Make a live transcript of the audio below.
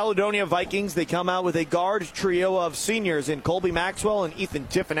Caledonia Vikings, they come out with a guard trio of seniors in Colby Maxwell and Ethan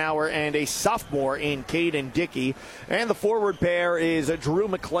Tiffenauer, and a sophomore in Caden Dickey. And the forward pair is Drew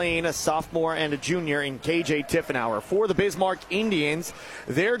McLean, a sophomore, and a junior in KJ Tiffenauer. For the Bismarck Indians,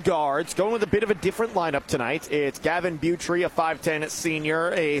 their guards going with a bit of a different lineup tonight. It's Gavin Butry, a 5'10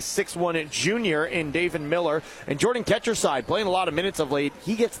 senior, a 6'1 junior in David Miller, and Jordan Ketcherside playing a lot of minutes of late.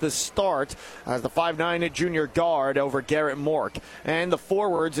 He gets the start as the 5'9 junior guard over Garrett Mork. And the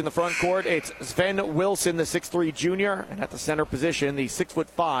forwards in the front court, it's Sven Wilson, the 6'3 junior, and at the center position, the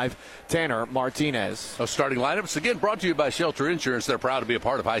 6'5 Tanner Martinez. Those starting lineups, again, brought to you by Shelter Insurance. They're proud to be a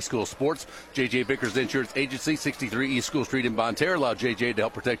part of high school sports. J.J. Vickers Insurance Agency, 63 East School Street in Bonne Terre. Allow J.J. to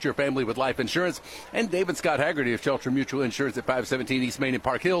help protect your family with life insurance. And David Scott Haggerty of Shelter Mutual Insurance at 517 East Main in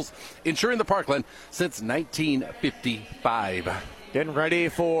Park Hills, insuring the Parkland since 1955. Getting ready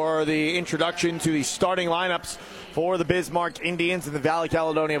for the introduction to the starting lineups for the Bismarck Indians and the Valley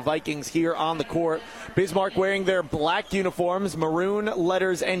Caledonia Vikings here on the court. Bismarck wearing their black uniforms, maroon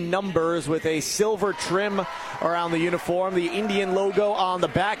letters and numbers with a silver trim around the uniform. The Indian logo on the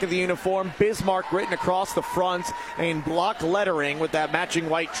back of the uniform, Bismarck written across the front in block lettering with that matching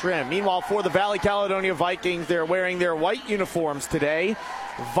white trim. Meanwhile, for the Valley Caledonia Vikings, they're wearing their white uniforms today.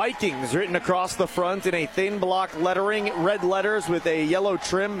 Vikings written across the front in a thin block lettering, red letters with a yellow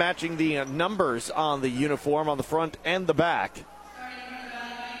trim matching the numbers on the uniform on the front and the back.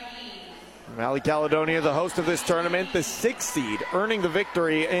 Valley Caledonia, the host of this tournament, the 6th seed, earning the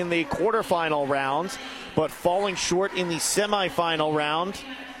victory in the quarterfinal rounds, but falling short in the semifinal round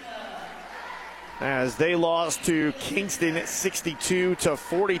as they lost to Kingston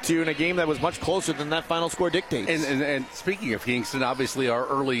 62-42 in a game that was much closer than that final score dictates. And speaking of Kingston, obviously our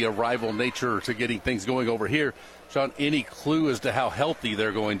early rival nature to getting things going over here. Sean, any clue as to how healthy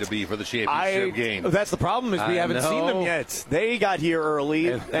they're going to be for the championship game? That's the problem, is we haven't seen them yet. They got here early,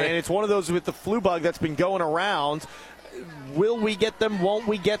 and it's one of those with the flu bug that's been going around. Will we get them? Won't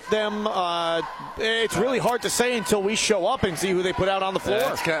we get them? It's really hard to say until we show up and see who they put out on the floor.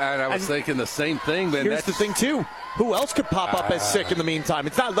 I was thinking the same thing. But here's the thing, too. Who else could pop up as sick in the meantime?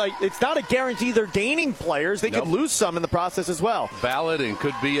 It's not a guarantee they're gaining players. They could lose some in the process as well. Valid and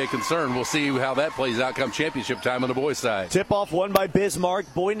could be a concern. We'll see how that plays out come championship time on the boys' side. Tip-off won by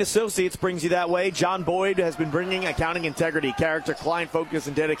Bismarck. Boyd & Associates brings you that way. John Boyd has been bringing accounting integrity, character, client focus,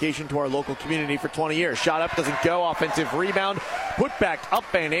 and dedication to our local community for 20 years. Shot up, doesn't go. Offensive rebound. Put back up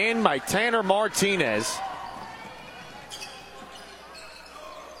and in by Tanner Martinez.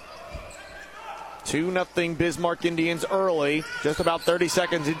 2-0 Bismarck Indians early, just about 30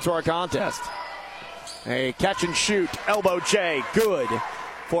 seconds into our contest. A catch and shoot, elbow J, good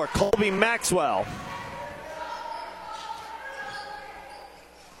for Colby Maxwell.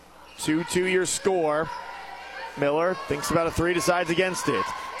 2-2 your score. Miller thinks about a three, decides against it.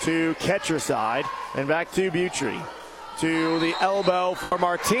 To Ketcherside, and back to Butry. To the elbow for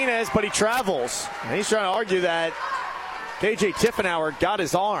Martinez, but he travels. And he's trying to argue that KJ Tiffenauer got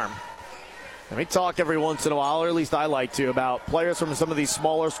his arm. And we talk every once in a while, or at least I like to, about players from some of these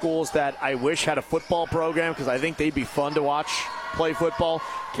smaller schools that I wish had a football program because I think they'd be fun to watch play football.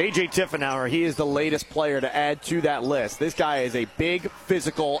 KJ Tiffenauer, he is the latest player to add to that list. This guy is a big,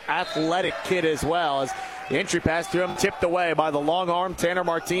 physical, athletic kid as well, as the entry pass to him tipped away by the long arm Tanner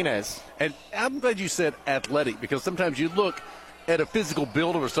Martinez. And I'm glad you said athletic, because sometimes you look at a physical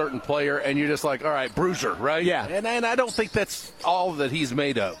build of a certain player and you're just like, all right, bruiser, right? Yeah. And I don't think that's all that he's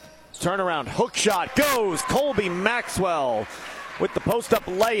made of. Turnaround, hook shot goes. Colby Maxwell with the post-up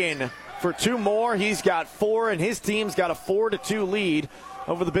lay-in for two more. He's got four, and his team's got a 4-2 lead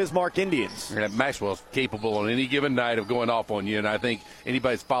over the Bismarck Indians. And Maxwell's capable on any given night of going off on you, and I think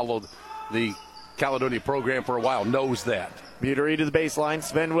anybody that's followed the Caledonia program for a while knows that. Butry to the baseline.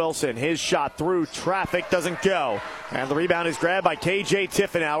 Sven Wilson, his shot through traffic doesn't go. And the rebound is grabbed by KJ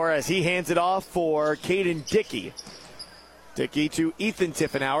Tiffenauer as he hands it off for Caden Dickey. Dickey to Ethan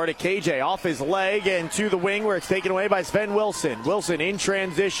Tiffenauer to KJ off his leg and to the wing where it's taken away by Sven Wilson. Wilson in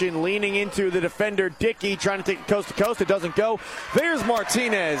transition, leaning into the defender Dickey, trying to take it coast to coast. It doesn't go. There's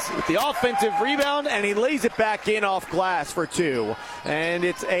Martinez with the offensive rebound, and he lays it back in off glass for two. And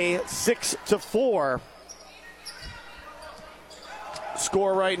it's a 6-4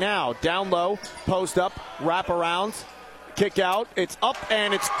 score right now. Down low, post up, wrap around, kick out. It's up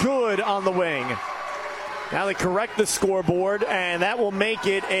and it's good on the wing. Now they correct the scoreboard, and that will make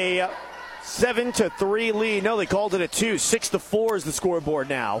it a 7-3 lead. No, they called it a 2. 6-4 is the scoreboard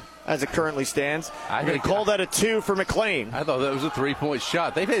now, as it currently stands. I'm going to call that a 2 for McLean. I thought that was a 3-point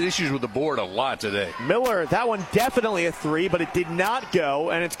shot. They've had issues with the board a lot today. Miller, that one definitely a 3, but it did not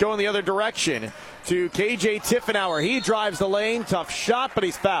go, and it's going the other direction to KJ Tiffenauer. He drives the lane. Tough shot, but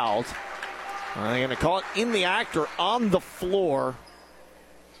he's fouled. They're going to call it in the act or on the floor.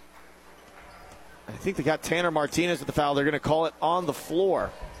 I think they got Tanner Martinez with the foul. They're going to call it on the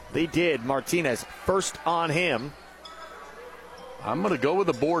floor. They did. Martinez first on him. I'm going to go with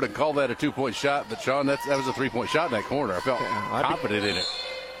the board and call that a 2-point shot. But, Sean, that was a 3-point shot in that corner. I felt confident in it.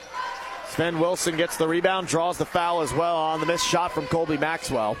 Sven Wilson gets the rebound, draws the foul as well on the missed shot from Colby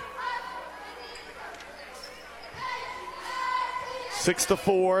Maxwell.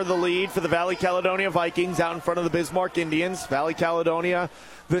 6-4, the lead for the Valley Caledonia Vikings out in front of the Bismarck Indians. Valley Caledonia,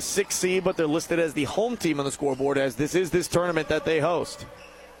 the 6th seed, but they're listed as the home team on the scoreboard as this is this tournament that they host.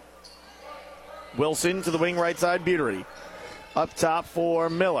 Wilson to the wing right side, Butery. Up top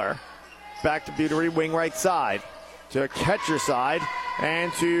for Miller. Back to Butery, wing right side. To catcher side,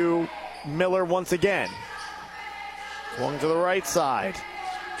 and to Miller once again. Swung to the right side.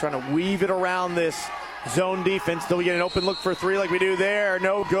 Trying to weave it around this zone defense. Do we get an open look for 3 like we do there?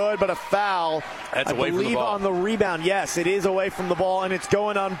 No good, but a foul. That's away from the ball. On the rebound. Yes, it is away from the ball, and it's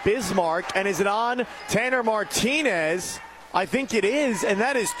going on Bismarck. And is it on Tanner Martinez? I think it is, and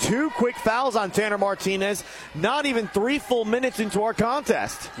that is 2 quick fouls on Tanner Martinez. Not even 3 full minutes into our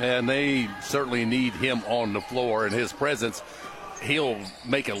contest. And they certainly need him on the floor. In his presence, he'll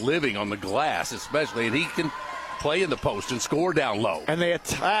make a living on the glass, especially, and he can play in the post and score down low. And they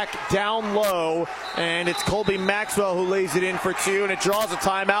attack down low, and it's Colby Maxwell who lays it in for 2, and it draws a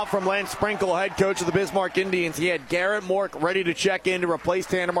timeout from Lance Sprinkle, head coach of the Bismarck Indians. He had Garrett Mork ready to check in to replace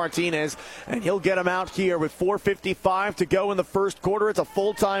Tanner Martinez, and he'll get him out here with 4:55 to go in the first quarter. It's a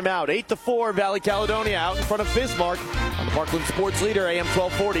full timeout. 8-4, Valley Caledonia out in front of Bismarck on the Parkland Sports Leader, AM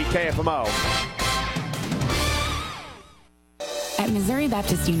 1240 KFMO. At Missouri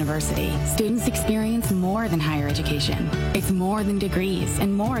Baptist University, students experience more than higher education. It's more than degrees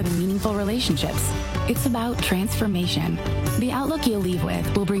and more than meaningful relationships. It's about transformation. The outlook you'll leave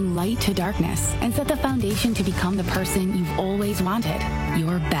with will bring light to darkness and set the foundation to become the person you've always wanted,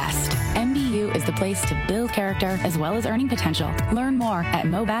 your best. MBU is the place to build character as well as earning potential. Learn more at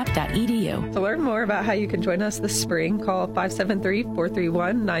mobap.edu. To learn more about how you can join us this spring, call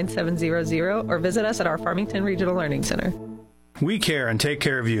 573-431-9700 or visit us at our Farmington Regional Learning Center. We care and take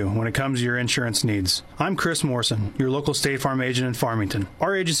care of you when it comes to your insurance needs. I'm Chris Morrison, your local State Farm agent in Farmington.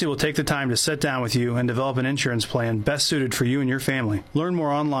 Our agency will take the time to sit down with you and develop an insurance plan best suited for you and your family. Learn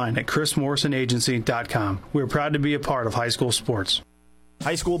more online at chrismorrisonagency.com. We are proud to be a part of high school sports.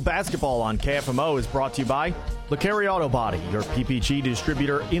 High school basketball on KFMO is brought to you by LeCarry Auto Body, your PPG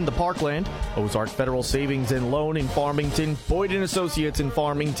distributor in the Parkland, Ozark Federal Savings and Loan in Farmington, Boyd & Associates in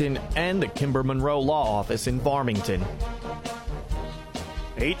Farmington, and the Kimber Monroe Law Office in Farmington.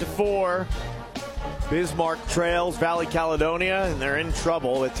 8-4. Bismarck trails Valley Caledonia, and they're in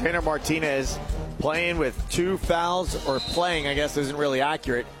trouble with Tanner Martinez playing with 2 fouls, or playing, I guess, isn't really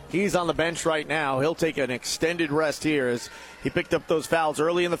accurate. He's on the bench right now. He'll take an extended rest here as he picked up those fouls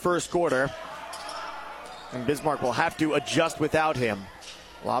early in the first quarter. And Bismarck will have to adjust without him.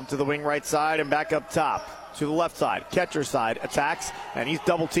 Lob to the wing right side and back up top to the left side. Catcher side attacks, and he's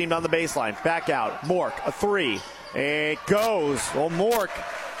double teamed on the baseline. Back out. Mork, a 3. It goes. Well, Mork,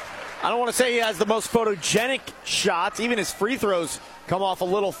 I don't want to say he has the most photogenic shots. Even his free throws come off a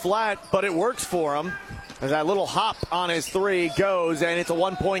little flat, but it works for him. As that little hop on his 3 goes, and it's a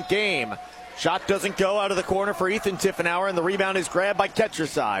 1-point game. Shot doesn't go out of the corner for Ethan Tiffenauer, and the rebound is grabbed by catcher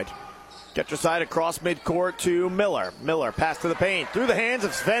side. Catcher side across midcourt to Miller. Miller pass to the paint through the hands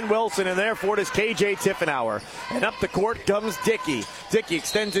of Sven Wilson, and therefore it is KJ Tiffenauer. And up the court comes Dickey. Dickey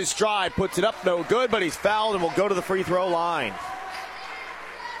extends his stride, puts it up, no good, but he's fouled and will go to the free throw line.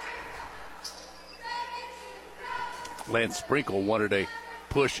 Lance Sprinkle wanted a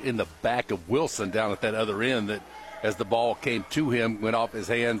push in the back of Wilson down at that other end that as the ball came to him, went off his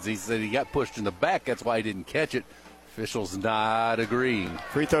hands. He said he got pushed in the back. That's why he didn't catch it. Officials not agreeing.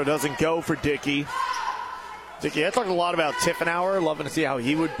 Free throw doesn't go for Dickey. Dickey, I talked a lot about Tiffenauer, loving to see how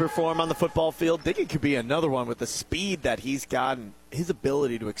he would perform on the football field. Dickey could be another one with the speed that he's got and his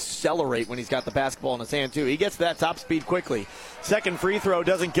ability to accelerate when he's got the basketball in his hand, too. He gets to that top speed quickly. Second free throw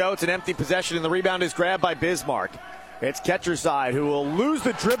doesn't go. It's an empty possession, and the rebound is grabbed by Bismarck. It's catcher side who will lose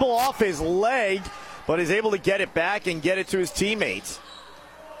the dribble off his leg, but is able to get it back and get it to his teammates.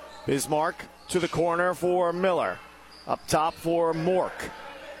 Bismarck to the corner for Miller. Up top for Mork.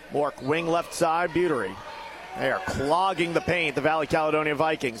 Mork, wing left side, Butery. They are clogging the paint, the Valley Caledonia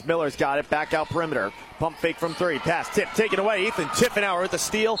Vikings. Miller's got it, back out perimeter. Pump fake from 3, pass tip, taken away. Ethan Tiffenauer with the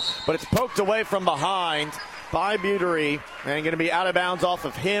steal, but it's poked away from behind by Butery. And going to be out of bounds off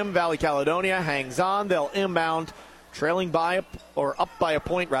of him. Valley Caledonia hangs on. They'll inbound, trailing by, or up by a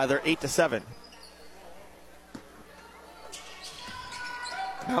point rather, 8-7.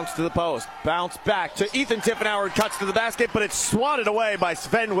 Bounce to the post, bounce back to Ethan Tiffenauer, cuts to the basket, but it's swatted away by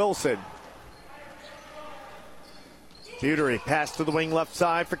Sven Wilson. Butery pass to the wing left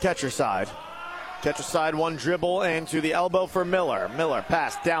side for Ketcherside. Ketcherside one dribble and to the elbow for Miller. Miller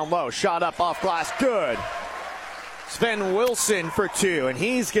pass down low, shot up off glass, good. Sven Wilson for 2, and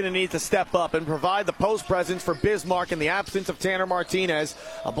he's going to need to step up and provide the post presence for Bismarck in the absence of Tanner Martinez.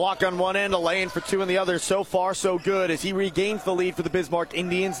 A block on one end, a lay-in for 2 on the other. So far, so good as he regains the lead for the Bismarck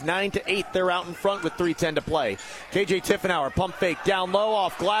Indians. 9-8, they're out in front with 3:10 to play. KJ Tiffenauer, pump fake down low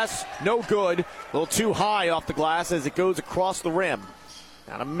off glass, no good. A little too high off the glass as it goes across the rim.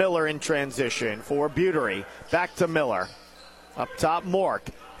 Now to Miller in transition for Butery. Back to Miller. Up top, Mork.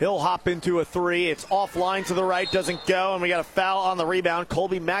 He'll hop into a 3. It's offline to the right, doesn't go, and we got a foul on the rebound.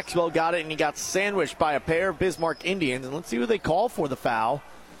 Colby Maxwell got it, and he got sandwiched by a pair of Bismarck Indians. And let's see who they call for the foul.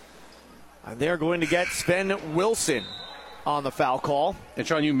 And they're going to get Sven Wilson on the foul call. And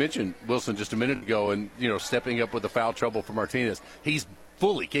Sean, you mentioned Wilson just a minute ago, and stepping up with the foul trouble for Martinez. He's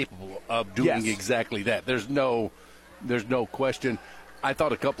fully capable of doing exactly that. There's no question. I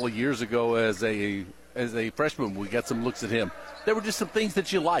thought a couple of years ago as a freshman, we got some looks at him. There were just some things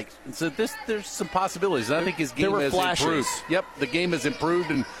that you liked. And so there's some possibilities. And I think his game has improved. Yep, the game has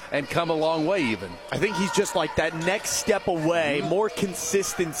improved and come a long way even. I think he's just like that next step away, more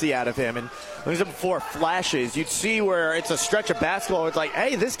consistency out of him. And like I said before, flashes. You'd see where it's a stretch of basketball where it's like,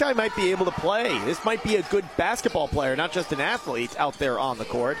 hey, this guy might be able to play. This might be a good basketball player, not just an athlete out there on the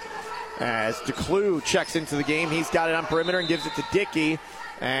court. As DeClue checks into the game, he's got it on perimeter and gives it to Dickey.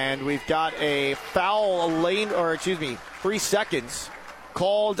 And we've got a foul, 3 seconds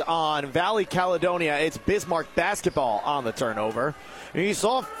called on Valley Caledonia. It's Bismarck basketball on the turnover. And you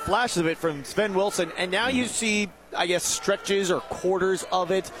saw flashes of it from Sven Wilson, and now you see, I guess, stretches or quarters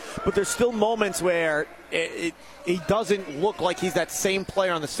of it, but there's still moments where he doesn't look like he's that same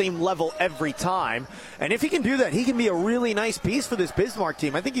player on the same level every time. And if he can do that, he can be a really nice piece for this Bismarck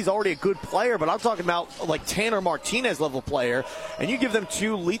team. I think he's already a good player, but I'm talking about like Tanner Martinez level player, and you give them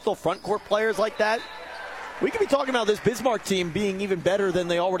 2 lethal front court players like that, we could be talking about this Bismarck team being even better than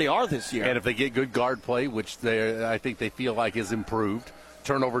they already are this year. And if they get good guard play, which I think they feel like is improved,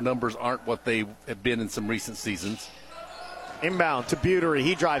 turnover numbers aren't what they have been in some recent seasons. Inbound to Butery.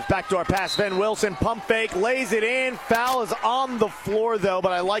 He drives backdoor pass. Sven Wilson, pump fake, lays it in. Foul is on the floor, though,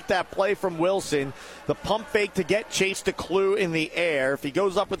 but I like that play from Wilson. The pump fake to get Chase DeClue in the air. If he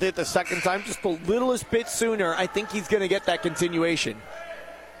goes up with it the second time, just the littlest bit sooner, I think he's going to get that continuation.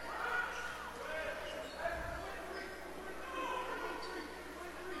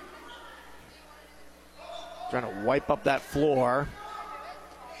 Trying to wipe up that floor.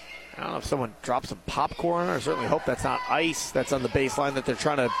 I don't know if someone dropped some popcorn. I certainly hope that's not ice that's on the baseline that they're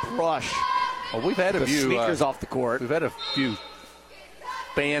trying to brush. Well, we've had a few sneakers off the court. We've had a few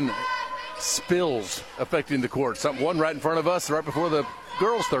fan spills affecting the court. One right in front of us right before the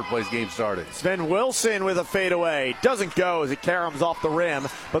girls' third-place game started. Sven Wilson with a fadeaway. Doesn't go as it caroms off the rim,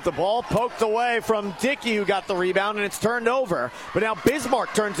 but the ball poked away from Dickey, who got the rebound, and it's turned over. But now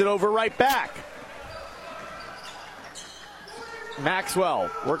Bismarck turns it over right back.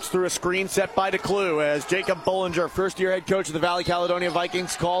 Maxwell works through a screen set by DeClue as Jacob Bollinger, first-year head coach of the Valley Caledonia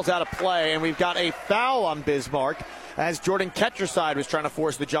Vikings, calls out a play. And we've got a foul on Bismarck as Jordan Ketcherside was trying to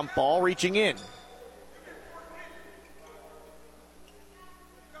force the jump ball, reaching in.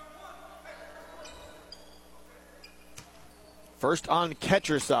 First on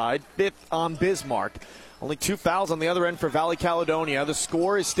Ketcherside, 5th on Bismarck. Only 2 fouls on the other end for Valley Caledonia. The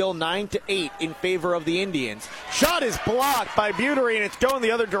score is still 9-8 in favor of the Indians. Shot is blocked by Butery, and it's going the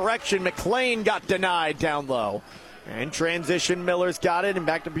other direction. McLean got denied down low. And transition, Miller's got it, and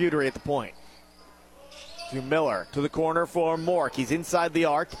back to Butery at the point. To Miller, to the corner for Mork. He's inside the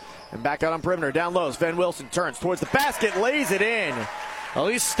arc, and back out on perimeter. Down low, Sven Wilson turns towards the basket, lays it in. Well,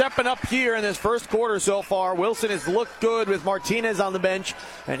 he's stepping up here in this first quarter so far. Wilson has looked good with Martinez on the bench,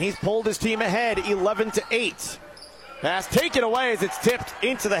 and he's pulled his team ahead 11-8. Pass taken away as it's tipped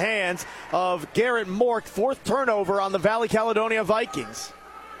into the hands of Garrett Mork. 4th turnover on the Valley Caledonia Vikings.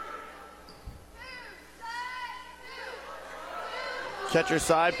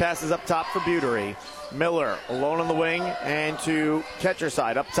 Ketcherside passes up top for Butery. Miller alone on the wing, and to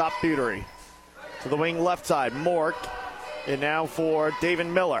Ketcherside up top Butery. To the wing left side, Mork. And now for David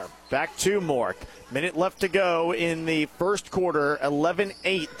Miller. Back to Mork. Minute left to go in the first quarter.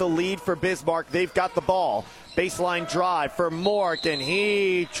 11-8 the lead for Bismarck. They've got the ball. Baseline drive for Mork, and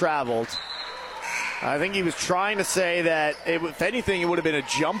he traveled. I think he was trying to say that, if anything, it would have been a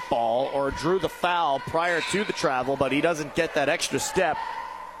jump ball or drew the foul prior to the travel, but he doesn't get that extra step.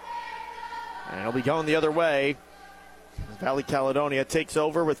 And he'll be going the other way. Valley Caledonia takes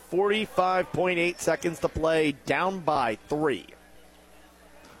over with 45.8 seconds to play, down by 3.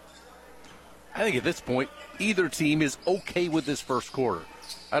 I think at this point, either team is okay with this first quarter.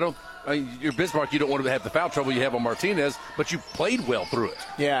 You're Bismarck, you don't want to have the foul trouble you have on Martinez, but you played well through it.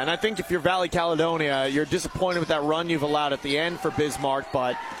 Yeah, and I think if you're Valley Caledonia, you're disappointed with that run you've allowed at the end for Bismarck,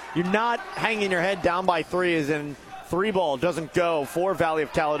 but you're not hanging your head down by 3 as in 3 ball doesn't go for Valley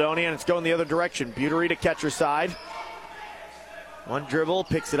of Caledonia, and it's going the other direction. Butery to catcher side. One dribble,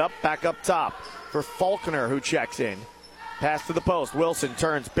 picks it up, back up top for Faulkner, who checks in. Pass to the post. Wilson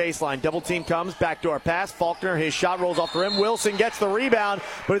turns baseline. Double team comes. Backdoor pass. Faulkner, his shot rolls off the rim. Wilson gets the rebound,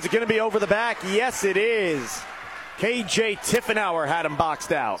 but is it going to be over the back? Yes, it is. KJ Tiffenauer had him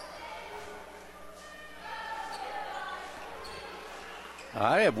boxed out.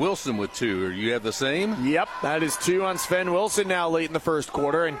 I have Wilson with 2. Or you have the same? Yep, that is 2 on Sven Wilson now late in the first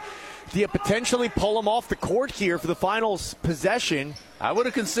quarter. And do you potentially pull him off the court here for the final possession? I would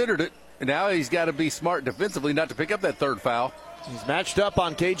have considered it. Now he's got to be smart defensively not to pick up that third foul. He's matched up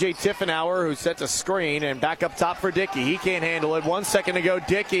on KJ Tiffenauer, who sets a screen, and back up top for Dickey. He can't handle it. 1 second to go.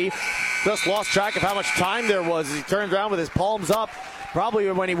 Dickey just lost track of how much time there was as he turns around with his palms up.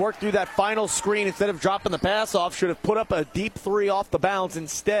 Probably when he worked through that final screen, instead of dropping the pass off, should have put up a deep 3 off the bounce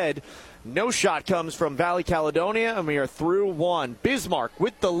instead. No shot comes from Valley Caledonia, and we are through 1. Bismarck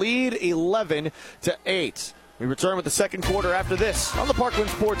with the lead, 11-8. We return with the second quarter after this on the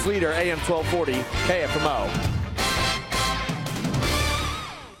Parkland Sports Leader, AM 1240, KFMO.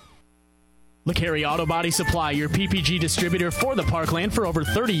 LeCarry Auto Body Supply, your PPG distributor for the Parkland for over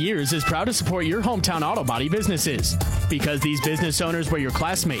 30 years, is proud to support your hometown auto body businesses. Because these business owners were your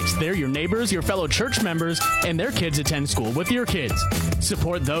classmates, they're your neighbors, your fellow church members, and their kids attend school with your kids.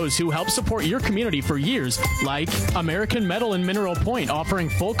 Support those who help support your community for years, like American Metal in Mineral Point, offering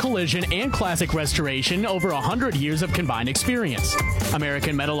full collision and classic restoration, over 100 years of combined experience.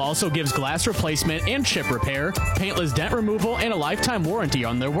 American Metal also gives glass replacement and chip repair, paintless dent removal, and a lifetime warranty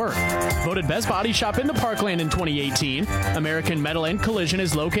on their work. Voted Best Body Shop in the Parkland in 2018, American Metal and Collision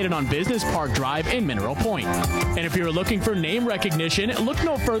is located on Business Park Drive in Mineral Point. And if you're looking for name recognition, look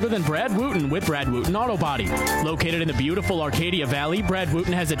no further than Brad Wooten with Brad Wooten Auto Body. Located in the beautiful Arcadia Valley, Brad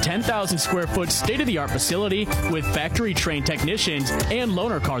Wooten has a 10,000 square foot state-of-the-art facility with factory-trained technicians and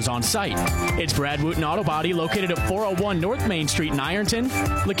loaner cars on site. It's Brad Wooten Auto Body located at 401 North Main Street in Ironton.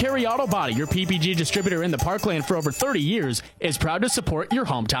 LeCarry Auto Body, your PPG distributor in the Parkland for over 30 years, is proud to support your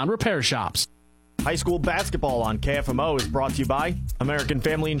hometown repair shops. High school basketball on KFMO is brought to you by American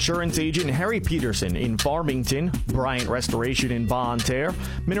Family Insurance agent Harry Peterson in Farmington, Bryant Restoration in Bonne Terre,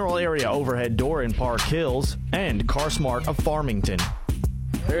 Mineral Area Overhead Door in Park Hills, and CarSmart of Farmington.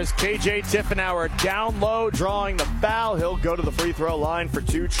 There's KJ Tiffenauer down low, drawing the foul. He'll go to the free throw line for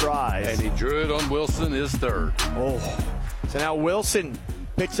 2 tries. And he drew it on Wilson, his third. Oh, so now Wilson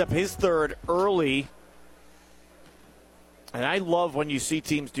picks up his third early. And I love when you see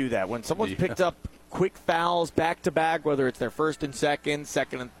teams do that. When someone's picked up quick fouls back-to-back, whether it's their first and second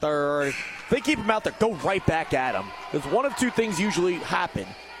and third, if they keep them out there, go right back at them. Because one of 2 things usually happen.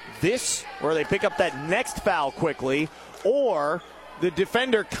 This, where they pick up that next foul quickly, or the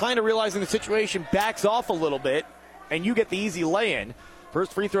defender kind of realizing the situation backs off a little bit, and you get the easy lay-in.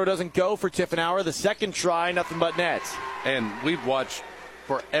 First free throw doesn't go for Tiffenauer. The second try, nothing but nets. And we've watched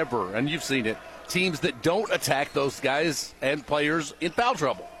forever, and you've seen it, teams that don't attack those guys and players in foul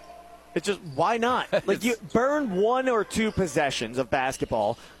trouble. It's just, why not? Like, you burn 1 or 2 possessions of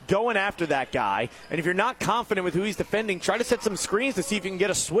basketball going after that guy, and if you're not confident with who he's defending, try to set some screens to see if you can get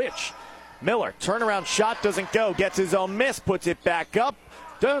a switch. Miller, turnaround shot doesn't go, gets his own miss, puts it back up,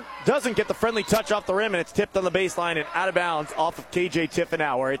 doesn't get the friendly touch off the rim, and it's tipped on the baseline and out of bounds off of KJ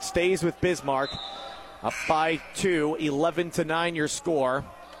Tiffenauer. It stays with Bismarck, up by 2, 11-9 your score.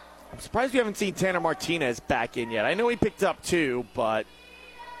 I'm surprised we haven't seen Tanner Martinez back in yet. I know he picked up 2, but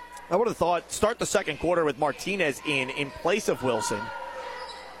I would have thought start the second quarter with Martinez in place of Wilson.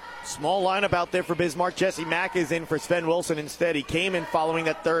 Small lineup out there for Bismarck. Jesse Mack is in for Sven Wilson instead. He came in following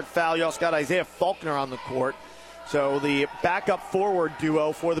that third foul. You also got Isaiah Faulkner on the court. So the backup forward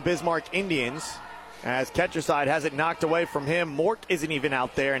duo for the Bismarck Indians, as catcher side has it knocked away from him. Mork isn't even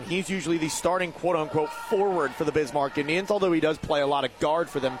out there, and he's usually the starting quote-unquote forward for the Bismarck Indians, although he does play a lot of guard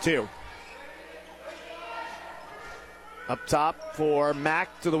for them too. Up top for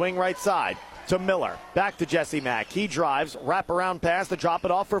Mack to the wing right side. To Miller. Back to Jesse Mack. He drives. Wraparound pass to drop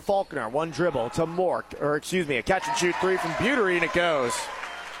it off for Faulkner. One dribble to a catch and shoot three from Butery, and it goes.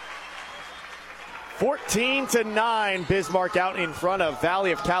 14-9. Bismarck out in front of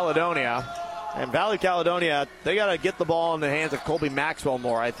Valley of Caledonia. And Valley of Caledonia, they got to get the ball in the hands of Colby Maxwell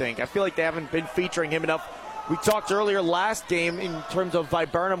more, I think. I feel like they haven't been featuring him enough. We talked earlier last game in terms of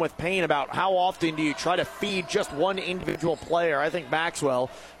Viburnum with Payne about how often do you try to feed just one individual player. I think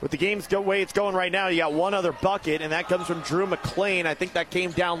Maxwell, with the game's way it's going right now, you got one other bucket, and that comes from Drew McLean. I think that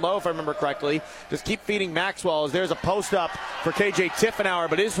came down low, if I remember correctly. Just keep feeding Maxwell as there's a post up for KJ Tiffenauer,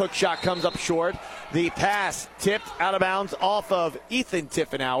 but his hook shot comes up short. The pass tipped out of bounds off of Ethan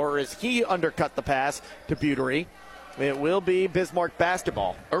Tiffenauer as he undercut the pass to Butery. It will be Bismarck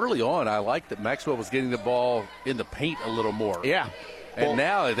basketball. Early on, I liked that Maxwell was getting the ball in the paint a little more. Yeah. And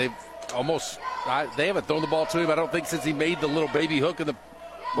now they've they haven't thrown the ball to him, I don't think, since he made the little baby hook in the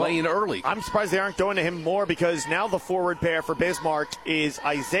lane early. I'm surprised they aren't going to him more because now the forward pair for Bismarck is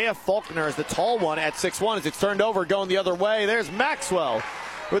Isaiah Faulkner as the tall one at 6'1". As it's turned over, going the other way, there's Maxwell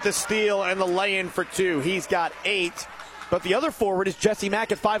with the steal and the lay-in for two. He's got 8. But the other forward is Jesse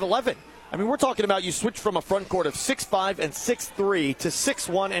Mack at 5'11". I mean, we're talking about you switch from a front court of 6'5" and 6'3" to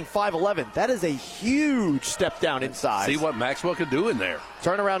 6'1" and 5'11". That is a huge step down in size. See what Maxwell can do in there.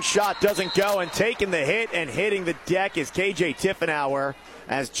 Turnaround shot doesn't go, and taking the hit and hitting the deck is KJ Tiffenauer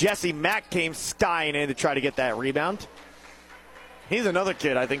as Jesse Mack came skying in to try to get that rebound. He's another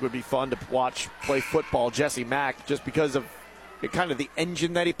kid I think would be fun to watch play football, Jesse Mack, just because of kind of the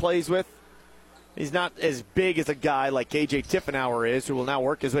engine that he plays with. He's not as big as a guy like KJ Tiffenauer is, who will now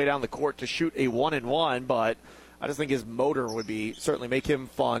work his way down the court to shoot a 1-and-1, but I just think his motor would certainly make him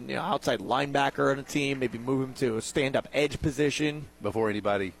fun. You know, outside linebacker on a team, maybe move him to a stand-up edge position. Before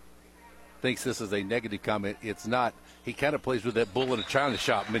anybody thinks this is a negative comment, it's not. He kind of plays with that bull in a china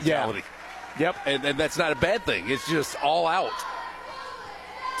shop mentality. Yeah. Yep. And that's not a bad thing. It's just all out.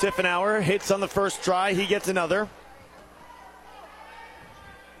 Tiffenauer hits on the first try. He gets another.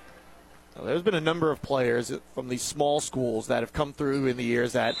 There's been a number of players from these small schools that have come through in the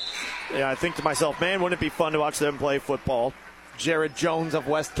years that I think to myself, man, wouldn't it be fun to watch them play football? Jared Jones of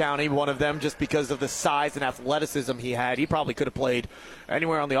West County, one of them, just because of the size and athleticism he had. He probably could have played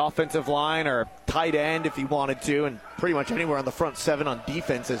anywhere on the offensive line or tight end if he wanted to, and pretty much anywhere on the front seven on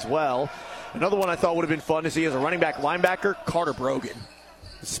defense as well. Another one I thought would have been fun to see as a running back linebacker, Carter Brogan.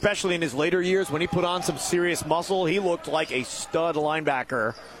 Especially in his later years when he put on some serious muscle, he looked like a stud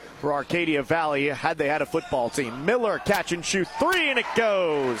linebacker for Arcadia Valley had they had a football team. Miller catch and shoot 3, and it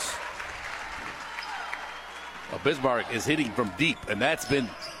goes. Well, Bismarck is hitting from deep, and that's been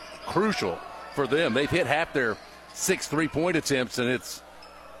crucial for them. They've hit half their 6 3-point attempts, and it's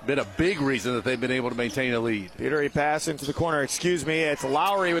been a big reason that they've been able to maintain a lead. Butery pass into the corner. It's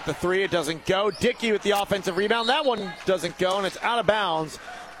Lowry with the 3. It doesn't go. Dickey with the offensive rebound. That one doesn't go, and it's out of bounds.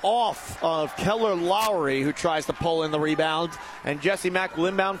 Off of Keller Lowry, who tries to pull in the rebound. And Jesse Mack will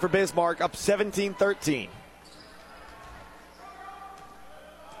inbound for Bismarck, up 17-13.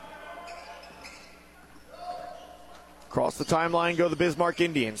 Across the timeline go the Bismarck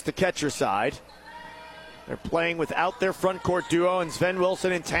Indians to catcher side. They're playing without their front court duo and Sven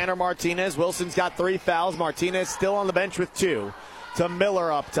Wilson and Tanner Martinez. Wilson's got 3 fouls. Martinez still on the bench with 2. To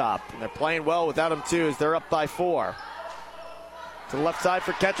Miller up top. And they're playing well without him too as they're up by 4. To the left side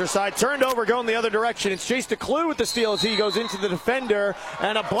for catcher side. Turned over, going the other direction. It's Chase DeClue with the steal as he goes into the defender.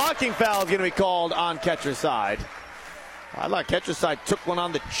 And a blocking foul is going to be called on catcher side. I thought catcher side took one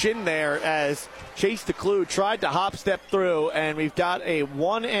on the chin there as Chase DeClue tried to hop step through. And we've got a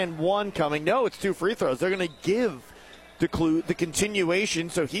 1-and-1 coming. No, it's 2 free throws. They're going to give DeClue the continuation.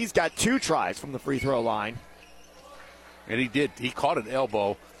 So he's got 2 tries from the free throw line. And he did. He caught an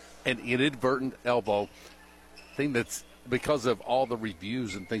elbow, an inadvertent elbow. Thing that's because of all the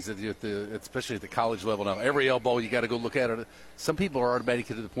reviews and things that you especially at the college level now. Every elbow, you got to go look at it. Some people are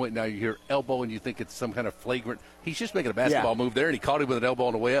automatically to the point now you hear elbow and you think it's some kind of flagrant. He's just making a basketball move there, and he caught him with an elbow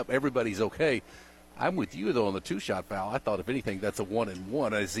on the way up. Everybody's okay. I'm with you, though, on the 2-shot foul. I thought, if anything, that's a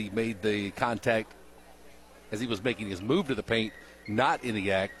 1-and-1 as he made the contact, as he was making his move to the paint, not in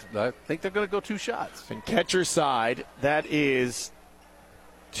the act. I think they're going to go 2 shots. And catcher side, that is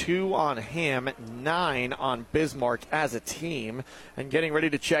 2 on him, 9 on Bismarck as a team. And getting ready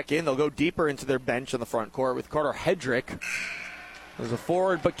to check in, they'll go deeper into their bench on the front court with Carter Hedrick. There's a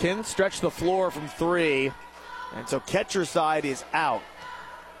forward, but can stretch the floor from 3. And so catcher side is out.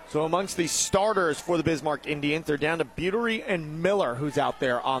 So amongst the starters for the Bismarck Indians, they're down to Butery and Miller, who's out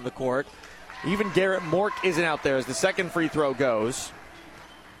there on the court. Even Garrett Mork isn't out there as the second free throw goes.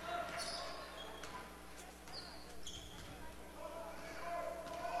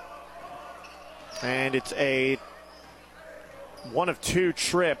 And it's a 1 of 2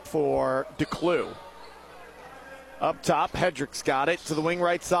 trip for DeClue. Up top, Hedrick's got it to the wing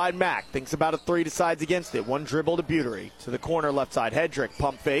right side. Mack thinks about a 3, decides against it. 1 dribble to Butery. To the corner left side, Hedrick,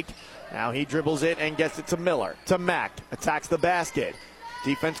 pump fake. Now he dribbles it and gets it to Miller. To Mack, attacks the basket.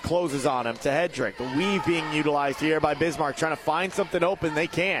 Defense closes on him to Hedrick. The weave being utilized here by Bismarck, trying to find something open. They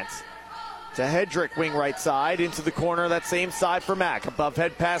can't. To Hedrick, wing right side, into the corner, that same side for Mack. Above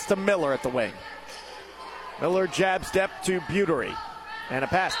head pass to Miller at the wing. Miller jab step to Butery. And a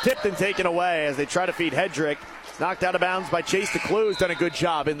pass tipped and taken away as they try to feed Hedrick. Knocked out of bounds by Chase DeClue, who's done a good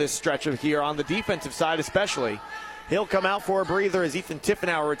job in this stretch of here on the defensive side especially. He'll come out for a breather as Ethan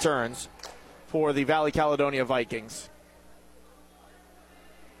Tiffenauer returns for the Valley Caledonia Vikings.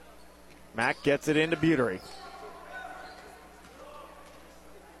 Mack gets it into Butery.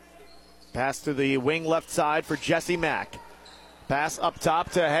 Pass to the wing left side for Jesse Mack. Pass up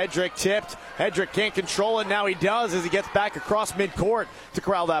top to Hedrick, tipped. Hedrick can't control it. Now he does as he gets back across midcourt to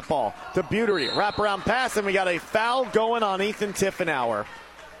corral that ball. To Butery, wraparound pass, and we got a foul going on Ethan Tiffenauer.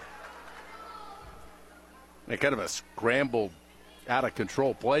 Kind of a scrambled,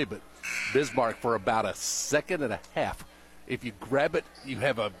 out-of-control play, but Bismarck for about a second and a half. If you grab it, you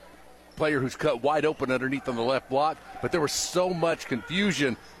have a player who's cut wide open underneath on the left block, but there was so much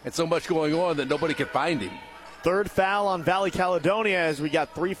confusion and so much going on that nobody could find him. Third foul on Valley Caledonia as we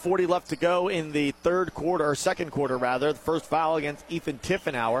got 3:40 left to go in the second quarter rather. The first foul against Ethan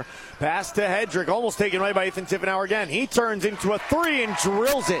Tiffenauer. Pass to Hedrick, almost taken away by Ethan Tiffenauer again. He turns into a 3 and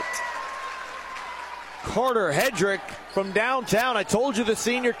drills it. Carter Hedrick from downtown. I told you the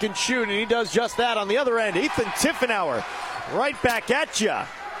senior can shoot, and he does just that. On the other end, Ethan Tiffenauer right back at you.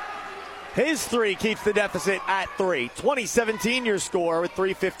 His 3 keeps the deficit at 3. 2017 your score with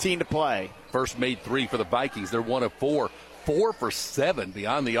 3:15 to play. First made 3 for the Vikings. They're 1 of 4. 4 for 7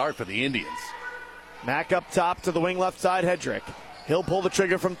 beyond the arc for the Indians. Mack up top to the wing left side, Hedrick. He'll pull the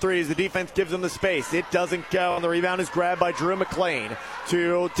trigger from 3 as the defense gives him the space. It doesn't go, and the rebound is grabbed by Drew McLean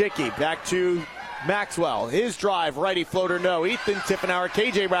to Dickey. Back to Maxwell. His drive, righty floater, no. Ethan Tiffenauer,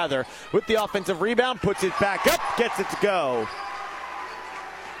 KJ rather, with the offensive rebound, puts it back up, gets it to go.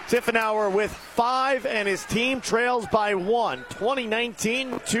 Tiffenauer with 5, and his team trails by 1.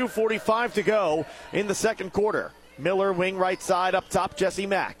 2019, 2:45 to go in the second quarter. Miller, wing right side, up top, Jesse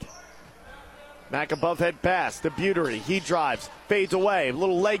Mack. Mack above head pass to Butery. He drives, fades away. A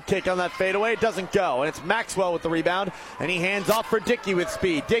little leg kick on that fadeaway. It doesn't go, and it's Maxwell with the rebound, and he hands off for Dickey with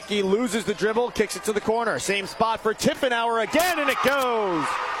speed. Dickey loses the dribble, kicks it to the corner. Same spot for Tiffenauer again, and it goes.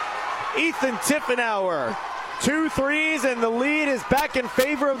 Ethan Tiffenauer. 2 threes, and the lead is back in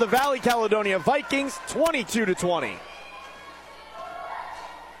favor of the Valley Caledonia Vikings, 22-20.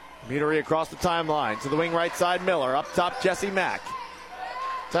 Butery across the timeline to the wing right side, Miller. Up top, Jesse Mack.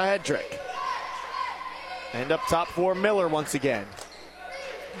 To Hedrick. And up top for Miller once again.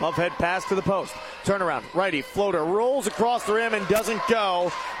 Love head pass to the post. Turnaround, righty, floater, rolls across the rim and doesn't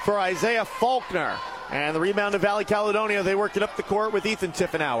go for Isaiah Faulkner. And the rebound to Valley Caledonia. They work it up the court with Ethan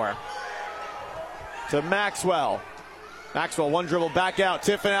Tiffenauer. To Maxwell. Maxwell, 1 dribble back out.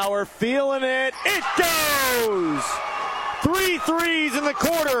 Tiffenauer feeling it. It goes! 3 threes in the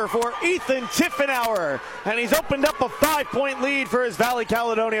quarter for Ethan Tiffenauer. And he's opened up a 5-point lead for his Valley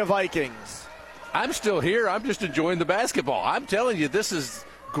Caledonia Vikings. I'm still here. I'm just enjoying the basketball. I'm telling you, this is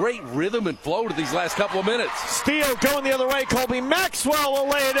great rhythm and flow to these last couple of minutes. Steele going the other way. Colby Maxwell will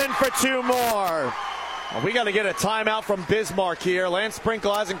lay it in for 2 more. Well, we got to get a timeout from Bismarck here. Lance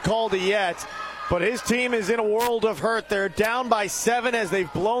Sprinkle hasn't called it yet. But his team is in a world of hurt. They're down by 7 as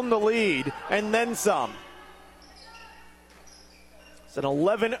they've blown the lead, and then some. It's an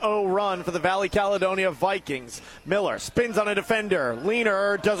 11-0 run for the Valley Caledonia Vikings. Miller spins on a defender.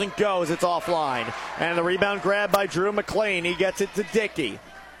 Leaner doesn't go as it's offline. And the rebound grabbed by Drew McLean. He gets it to Dickey.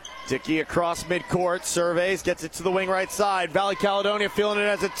 Dickey across midcourt, surveys, gets it to the wing right side. Valley Caledonia feeling it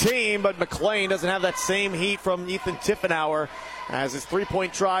as a team, but McLean doesn't have that same heat from Ethan Tiffenauer as his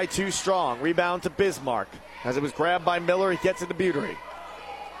 3-point try too strong. Rebound to Bismarck. As it was grabbed by Miller, he gets it to Butery.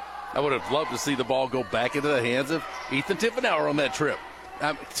 I would have loved to see the ball go back into the hands of Ethan Tiffenauer on that trip.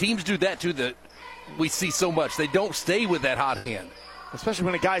 Teams do that too, that we see so much. They don't stay with that hot hand. Especially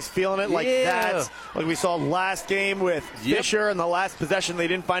when a guy's feeling it like that. Like we saw last game with Fisher in the last possession. They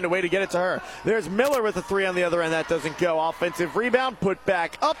didn't find a way to get it to her. There's Miller with a 3 on the other end. That doesn't go. Offensive rebound, put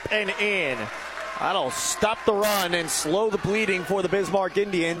back up and in. That'll stop the run and slow the bleeding for the Bismarck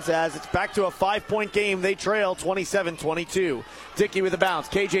Indians as it's back to a 5-point game. They trail 27-22. Dickey with the bounce.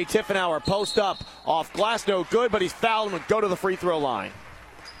 KJ Tiffenauer post up. Off glass, no good, but he's fouled and would go to the free throw line.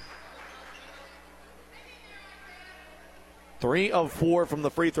 3 of 4 from the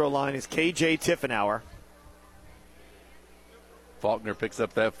free throw line is KJ Tiffenauer. Faulkner picks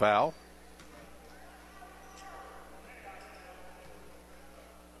up that foul.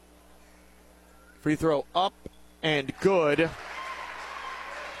 Free throw up and good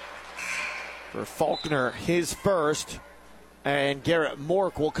for Faulkner, his first. And Garrett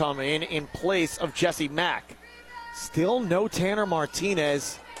Mork will come in place of Jesse Mack. Still no Tanner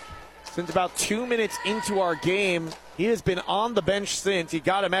Martinez. Since about 2 minutes into our game, he has been on the bench since. You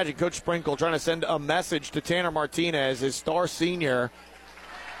got to imagine Coach Sprinkle trying to send a message to Tanner Martinez, his star senior,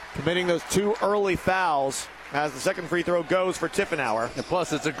 committing those 2 early fouls as the second free throw goes for Tiffenauer. And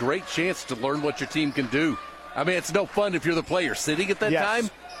plus, it's a great chance to learn what your team can do. I mean, it's no fun if you're the player sitting at that time,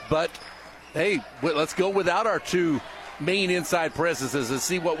 but hey, let's go without our 2 main inside presences and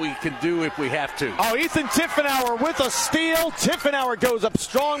see what we can do if we have to. Oh, Ethan Tiffenauer with a steal. Tiffenauer goes up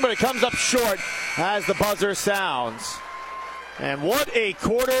strong, but it comes up short as the buzzer sounds. And what a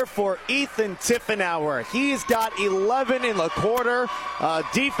quarter for Ethan Tiffenauer. He's got 11 in the quarter.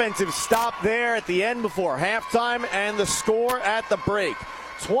 Defensive stop there at the end before halftime, and the score at the break.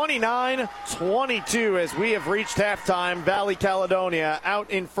 29-22 as we have reached halftime. Valley Caledonia out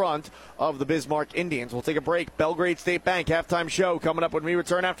in front of the Bismarck Indians. We'll take a break. Belgrade State Bank halftime show coming up when we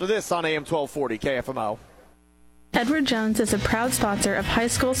return after this on AM 1240 KFMO. Edward Jones is a proud sponsor of high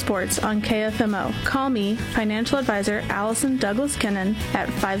school sports on KFMO. Call me, financial advisor Allison Douglas Kinnan, at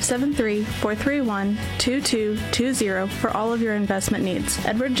 573-431-2220 for all of your investment needs.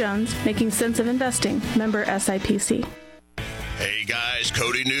 Edward Jones, making sense of investing. Member SIPC. Hey guys,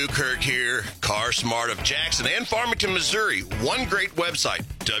 Cody Newkirk here. Car Smart of Jackson and Farmington, Missouri. One great website,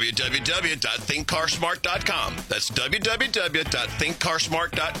 www.thinkcarsmart.com. That's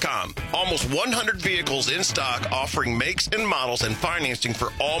www.thinkcarsmart.com. Almost 100 vehicles in stock, offering makes and models and financing for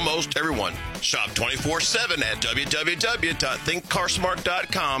almost everyone. Shop 24/7 at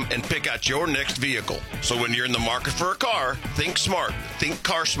www.thinkcarsmart.com and pick out your next vehicle. So when you're in the market for a car, think smart. Think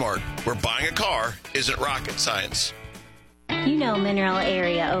Car Smart, where buying a car isn't rocket science. You know Mineral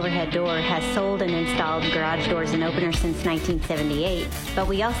Area Overhead Door has sold and installed garage doors and openers since 1978, but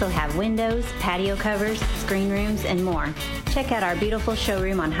we also have windows, patio covers, screen rooms, and more. Check out our beautiful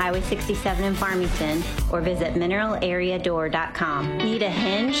showroom on Highway 67 in Farmington or visit mineralareadoor.com. Need a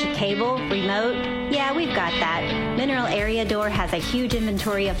hinge, cable, remote? Yeah, we've got that. Mineral Area Door has a huge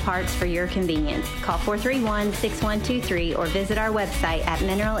inventory of parts for your convenience. Call 431-6123 or visit our website at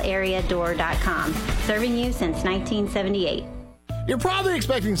mineralareadoor.com. Serving you since 1978. You're probably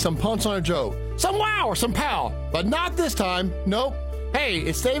expecting some punch on a joke, some wow or some pow, but not this time. Nope. Hey,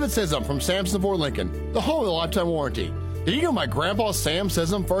 it's David Sissom from Samson Ford Lincoln, the home of the lifetime warranty. Did you know my grandpa Sam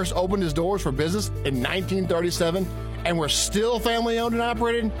Sissom first opened his doors for business in 1937 and we're still family owned and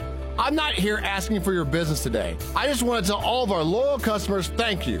operated? I'm not here asking for your business today. I just want to tell all of our loyal customers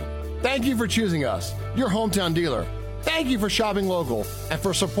thank you. Thank you for choosing us, your hometown dealer. Thank you for shopping local and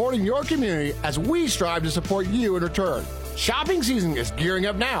for supporting your community as we strive to support you in return. Shopping season is gearing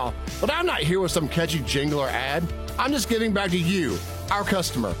up now, but I'm not here with some catchy jingle or ad. I'm just giving back to you, our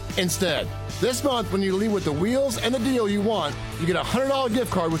customer. Instead, this month when you leave with the wheels and the deal you want, you get a $100 gift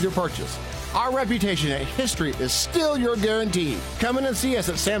card with your purchase. Our reputation and history is still your guarantee. Come in and see us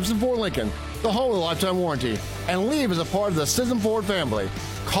at Samson Ford Lincoln, the home of the lifetime warranty, and leave as a part of the Sissom Ford family.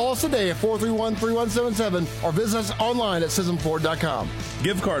 Call us today at 431-3177 or visit us online at SissomFord.com.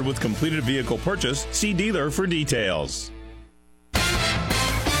 Gift card with completed vehicle purchase. See dealer for details.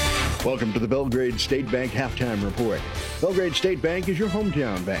 Welcome to the Belgrade State Bank Halftime Report. Belgrade State Bank is your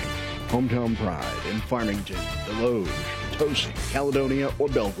hometown bank. Hometown pride in Farmington, Deloge, Potosi, Caledonia, or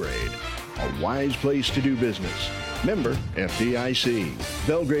Belgrade. A wise place to do business. Member FDIC.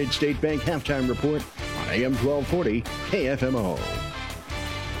 Belgrade State Bank Halftime Report on AM 1240 KFMO.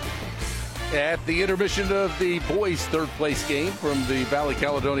 At the intermission of the boys' third-place game from the Valley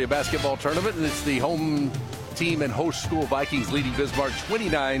Caledonia basketball tournament, and it's the home team and host school Vikings leading Bismarck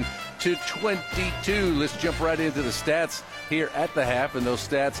 29-22. Let's jump right into the stats here at the half, and those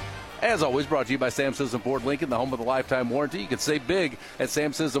stats, as always, brought to you by Sam Sissom Ford Lincoln, the home of the lifetime warranty. You can save big at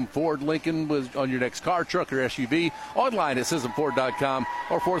Sam Sissom Ford Lincoln on your next car, truck, or SUV. Online at SissomFord.com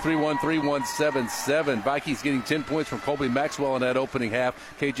or 431-3177. Vikings getting 10 points from Colby Maxwell in that opening half.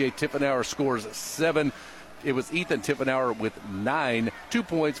 KJ Tiffenauer scores 7. It was Ethan Tiffenauer with 9. 2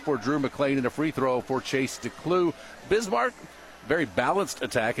 points for Drew McClain and a free throw for Chase DeClue. Bismarck, very balanced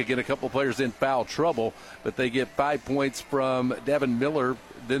attack. Again, a couple players in foul trouble, but they get 5 points from Devin Miller,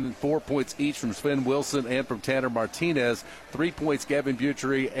 then 4 points each from Sven Wilson and from Tanner Martinez. 3 points Gavin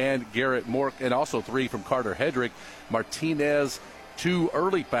Butry and Garrett Mork, and also 3 from Carter Hedrick. Martinez, 2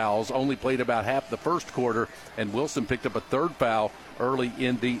 early fouls, only played about half the first quarter, and Wilson picked up a 3rd foul early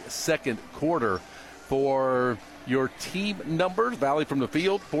in the 2nd quarter. For your team numbers, Valley from the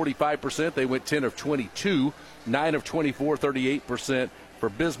field, 45%. They went 10 of 22, 9 of 24, 38% for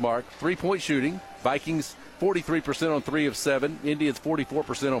Bismarck. 3-point shooting, Vikings 43% on 3 of 7, Indians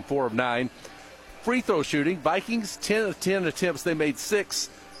 44% on 4 of 9. Free throw shooting, Vikings 10 of 10 attempts, they made 6.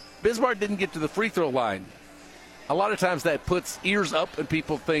 Bismarck didn't get to the free throw line. A lot of times that puts ears up and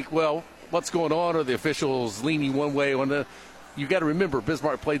people think, well, what's going on? Are the officials leaning one way or the? You've got to remember,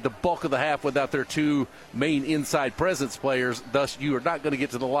 Bismarck played the bulk of the half without their 2 main inside presence players. Thus, you are not going to get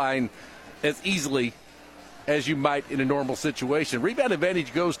to the line as easily as you might in a normal situation. Rebound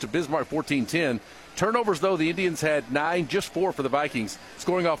advantage goes to Bismarck 14-10. Turnovers, though, the Indians had 9, just 4 for the Vikings.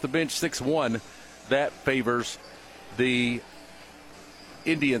 Scoring off the bench 6-1. That favors the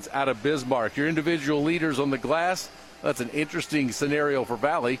Indians out of Bismarck. Your individual leaders on the glass, that's an interesting scenario for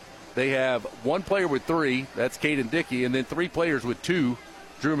Valley. They have 1 player with 3, that's Caden Dickey, and then 3 players with 2,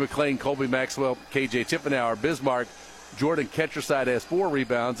 Drew McClain, Colby Maxwell, KJ Tiffenauer. Bismarck, Jordan Ketcherside has 4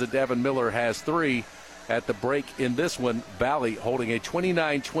 rebounds, and Davin Miller has 3. At the break in this one, Valley holding a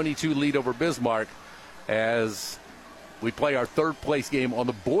 29-22 lead over Bismarck as we play our 3rd place game on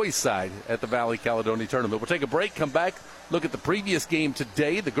the boys' side at the Valley Caledonia Tournament. We'll take a break, come back, look at the previous game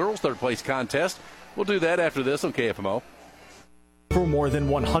today, the girls' 3rd place contest. We'll do that after this on KFMO. For more than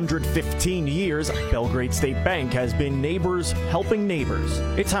 115 years, Belgrade State Bank has been neighbors helping neighbors.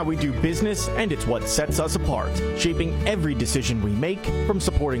 It's how we do business, and it's what sets us apart, shaping every decision we make, from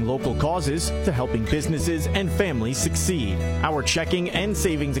supporting local causes to helping businesses and families succeed. Our checking and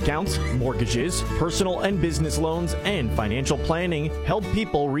savings accounts, mortgages, personal and business loans, and financial planning help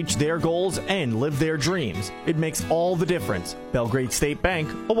people reach their goals and live their dreams. It makes all the difference. Belgrade State Bank,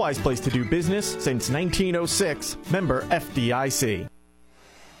 a wise place to do business since 1906. Member FDIC.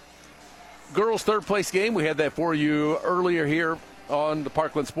 Girls' 3rd place game, we had that for you earlier here on the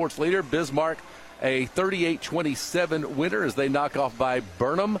Parkland Sports Leader. Bismarck, a 38-27 winner as they knock off by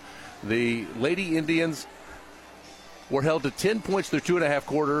Burnham. The Lady Indians were held to 10 points through 2.5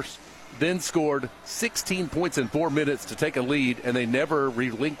 quarters, then scored 16 points in 4 minutes to take a lead, and they never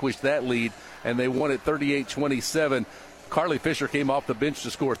relinquished that lead, and they won it 38-27. Carly Fisher came off the bench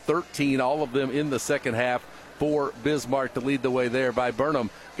to score 13, all of them in the second half for Bismarck to lead the way there. By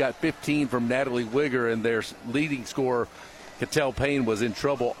Burnham, got 15 from Natalie Wigger, and their leading scorer, Cattell Payne, was in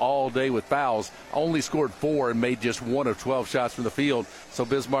trouble all day with fouls. Only scored 4 and made just 1 of 12 shots from the field. So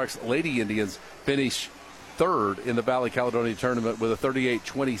Bismarck's Lady Indians finish 3rd in the Valley Caledonia Tournament with a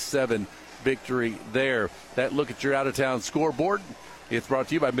 38-27 victory there. That look at your out-of-town scoreboard. It's brought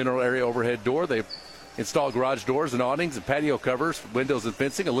to you by Mineral Area Overhead Door. They've installed garage doors and awnings and patio covers, windows and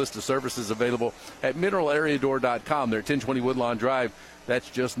fencing. A list of services available at mineralareadoor.com. They're at 1020 Woodlawn Drive.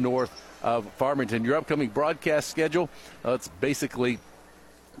 That's just north of Farmington. Your upcoming broadcast schedule, it's basically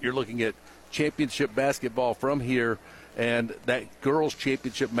you're looking at championship basketball from here, and that girls'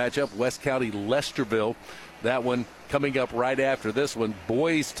 championship matchup, West County Lesterville. That one coming up right after this one.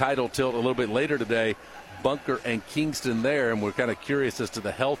 Boys' title tilt a little bit later today. Bunker and Kingston there, and we're kind of curious as to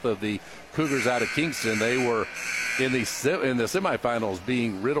the health of the Cougars out of Kingston. They were in the semifinals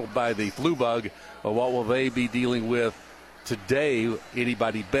being riddled by the flu bug. What will they be dealing with today?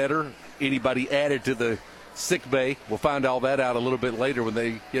 Anybody better? Anybody added to the sick bay? We'll find all that out a little bit later when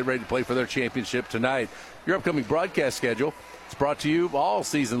they get ready to play for their championship tonight. Your upcoming broadcast schedule is brought to you all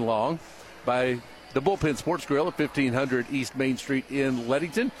season long by the Bullpen Sports Grill at 1500 East Main Street in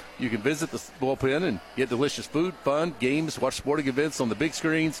Leadington. You can visit the Bullpen and get delicious food, fun, games, watch sporting events on the big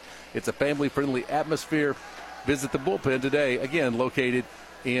screens. It's a family-friendly atmosphere. Visit the Bullpen today, again, located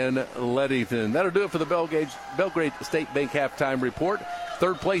in Leadington. That'll do it for the Belgrade State Bank halftime report.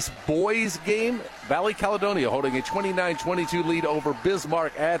 3rd place boys game, Valley Caledonia holding a 29-22 lead over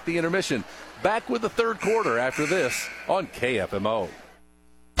Bismarck at the intermission. Back with the 3rd quarter after this on KFMO.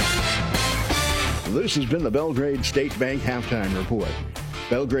 This has been the Belgrade State Bank Halftime Report.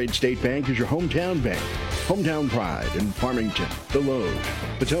 Belgrade State Bank is your hometown bank. Hometown pride in Farmington, Deloge,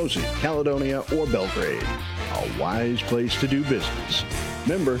 Potosi, Caledonia, or Belgrade. A wise place to do business.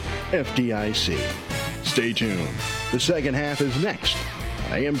 Member FDIC. Stay tuned. The second half is next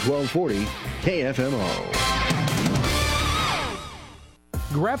on AM 1240 KFMO.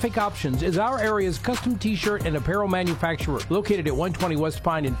 Graphic Options is our area's custom t-shirt and apparel manufacturer. Located at 120 West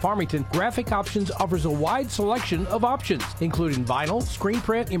Pine in Farmington, Graphic Options offers a wide selection of options, including vinyl, screen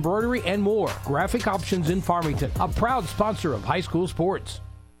print, embroidery, and more. Graphic Options in Farmington, a proud sponsor of high school sports.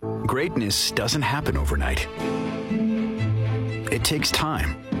 Greatness doesn't happen overnight. It takes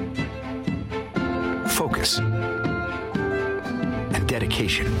time, focus, and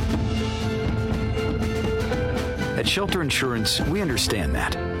dedication. At Shelter Insurance, we understand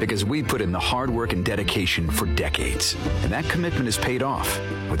that because we put in the hard work and dedication for decades. And that commitment is paid off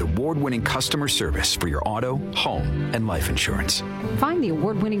with award-winning customer service for your auto, home, and life insurance. Find the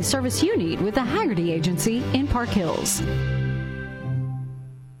award-winning service you need with the Haggerty Agency in Park Hills.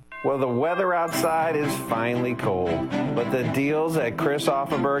 Well, the weather outside is finally cold, but the deals at Chris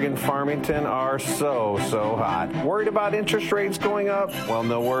Offenberg in Farmington are so hot. Worried about interest rates going up? Well,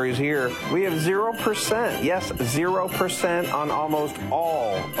 no worries here. We have 0%, yes, 0% on almost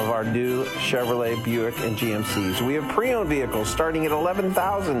all of our new Chevrolet, Buick, and GMCs. We have pre-owned vehicles starting at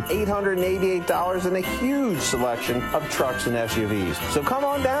 $11,888 and a huge selection of trucks and SUVs. So come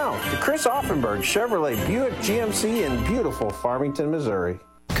on down to Chris Offenberg, Chevrolet, Buick, GMC in beautiful Farmington, Missouri.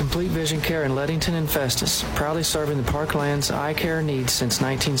 Complete Vision Care in Leadington and Festus, proudly serving the Parkland's eye care needs since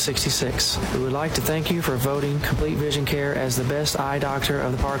 1966. We would like to thank you for voting Complete Vision Care as the best eye doctor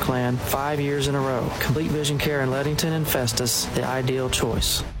of the Parkland 5 years in a row. Complete Vision Care in Leadington and Festus, the ideal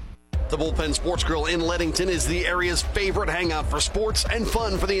choice. The Bullpen Sports Grill in Leadington is the area's favorite hangout for sports and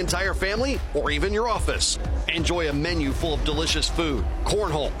fun for the entire family or even your office. Enjoy a menu full of delicious food,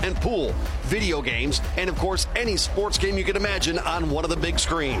 cornhole and pool, video games, and of course any sports game you can imagine on one of the big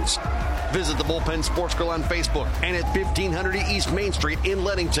screens. Visit the Bullpen Sports Grill on Facebook and at 1500 East Main Street in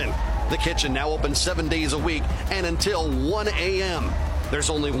Leadington. The kitchen now open 7 days a week and until 1 a.m. There's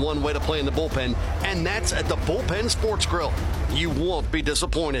only one way to play in the bullpen, and that's at the Bullpen Sports Grill. You won't be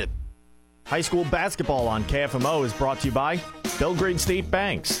disappointed. High school basketball on KFMO is brought to you by Belgrade State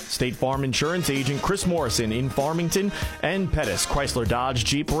Banks, State Farm Insurance agent Chris Morrison in Farmington, and Pettis Chrysler Dodge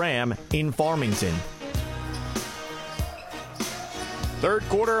Jeep Ram in Farmington. Third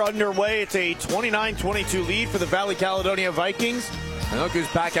quarter underway. It's a 29-22 lead for the Valley Caledonia Vikings. And look who's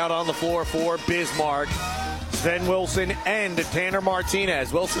back out on the floor for Bismarck. Sven Wilson and Tanner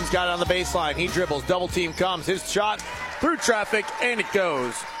Martinez. Wilson's got it on the baseline. He dribbles. Double team comes. His shot through traffic, and it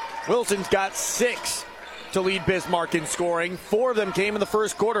goes. Wilson's got 6 to lead Bismarck in scoring. 4 of them came in the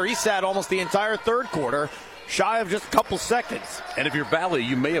first quarter. He sat almost the entire third quarter, shy of just a couple seconds. And if you're Valley,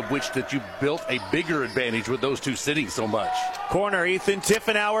 you may have wished that you built a bigger advantage with those two sitting so much. Corner, Ethan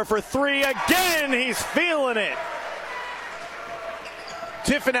Tiffenauer for 3 again. He's feeling it.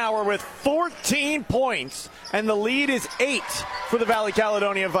 Tiffenauer with 14 points, and the lead is 8 for the Valley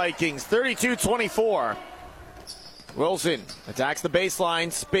Caledonia Vikings, 32-24. Wilson attacks the baseline,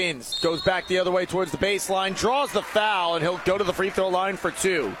 spins, goes back the other way towards the baseline, draws the foul, and he'll go to the free throw line for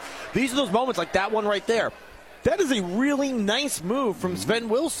 2. These are those moments like that one right there. That is a really nice move from Sven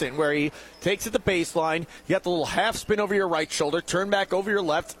Wilson, where he takes it to the baseline, you got the little half spin over your right shoulder, turn back over your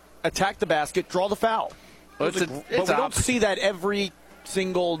left, attack the basket, draw the foul. But we don't see that every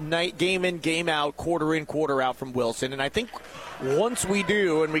single night, game in, game out, quarter in, quarter out from Wilson. And I think once we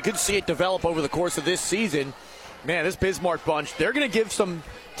do, and we could see it develop over the course of this season, man, this Bismarck bunch, they're going to give some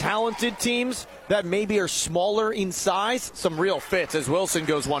talented teams that maybe are smaller in size some real fits as Wilson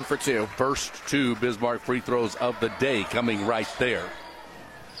goes 1 for 2. First 2 Bismarck free throws of the day coming right there.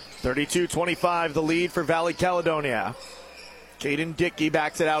 32-25, the lead for Valley Caledonia. Caden Dickey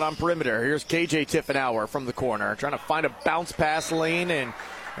backs it out on perimeter. Here's KJ Tiffenauer from the corner, trying to find a bounce pass lane, and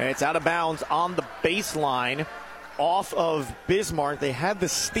it's out of bounds on the baseline off of Bismarck. They had the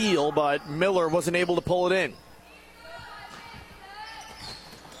steal, but Miller wasn't able to pull it in.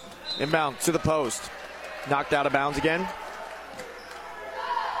 Inbound to the post. Knocked out of bounds again.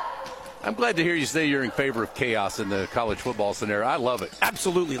 I'm glad to hear you say you're in favor of chaos in the college football scenario. I love it.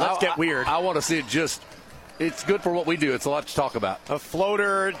 Absolutely. Let's get weird. I want to see it just, it's good for what we do. It's a lot to talk about. A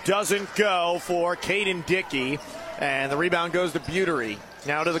floater doesn't go for Caden Dickey, and the rebound goes to Butery.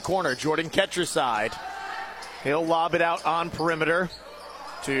 Now to the corner, Jordan Ketcherside. He'll lob it out on perimeter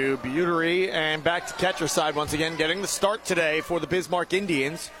to Butery, and back to Ketcherside once again, getting the start today for the Bismarck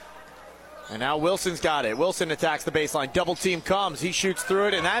Indians. And now Wilson's got it. Wilson attacks the baseline. Double team comes. He shoots through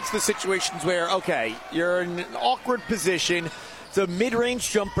it. And that's the situations where, okay, you're in an awkward position. It's a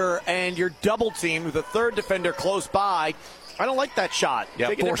mid-range jumper, and you're double teamed with a third defender close by. I don't like that shot. Yeah,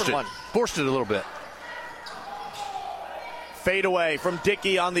 Take a different one. Forced it a little bit. Fade away from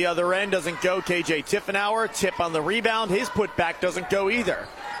Dickey on the other end. Doesn't go. KJ Tiffenauer. Tip on the rebound. His putback doesn't go either.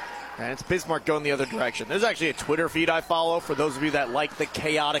 And it's Bismarck going the other direction. There's actually a Twitter feed I follow for those of you that like the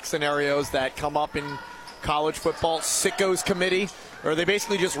chaotic scenarios that come up in college football. Sickos Committee, where they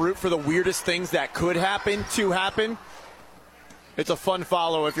basically just root for the weirdest things that could happen to happen. It's a fun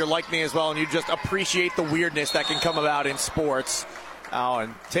follow if you're like me as well and you just appreciate the weirdness that can come about in sports. Oh,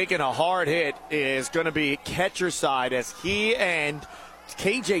 and taking a hard hit is going to be Ketcherside as he and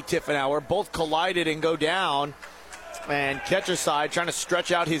KJ Tiffenauer both collided and go down. And catcher side trying to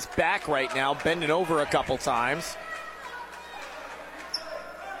stretch out his back right now, bending over a couple times.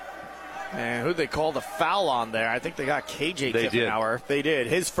 And who'd they call the foul on there? I think they got KJ Tiffenauer. They did.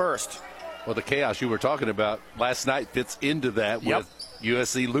 His first. Well, the chaos you were talking about last night fits into that with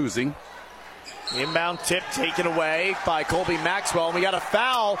USC losing. Inbound tip taken away by Colby Maxwell. And we got a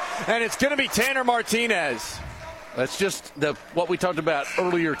foul, and it's going to be Tanner Martinez. That's just what we talked about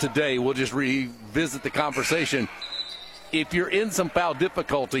earlier today. We'll just revisit the conversation. If you're in some foul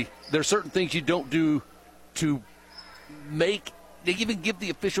difficulty, there's certain things you don't do to make, they even give the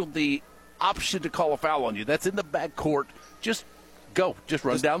official the option to call a foul on you. That's in the backcourt. Just go. Just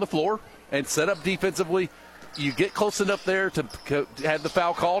run down the floor and set up defensively. You get close enough there to have the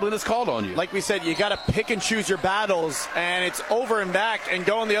foul called, and it's called on you. Like we said, you got to pick and choose your battles, and it's over and back and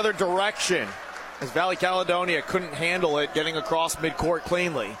go in the other direction. As Valley Caledonia couldn't handle it, getting across midcourt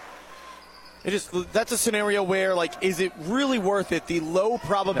cleanly. That's a scenario where, is it really worth it? The low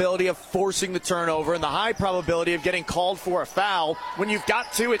probability of forcing the turnover and the high probability of getting called for a foul. When you've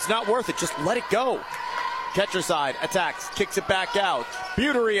got to, it's not worth it. Just let it go. Catcher side attacks, kicks it back out.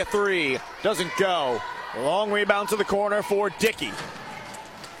 Butery a three, doesn't go. Long rebound to the corner for Dickey.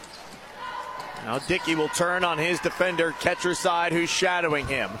 Now Dickey will turn on his defender, catcher side, who's shadowing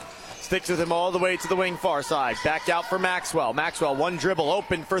him. Sticks with him all the way to the wing far side. Back out for Maxwell. Maxwell, one dribble,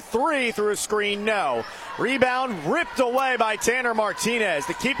 open for three through a screen, no. Rebound ripped away by Tanner Martinez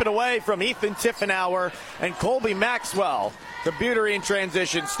to keep it away from Ethan Tiffenauer and Colby Maxwell. The Butery in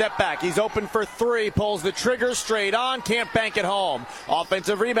transition, step back. He's open for three, pulls the trigger straight on, can't bank it home.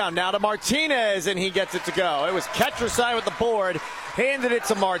 Offensive rebound now to Martinez, and he gets it to go. It was catcher side with the board, handed it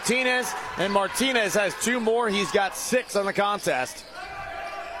to Martinez, and Martinez has two more. He's got 6 on the contest.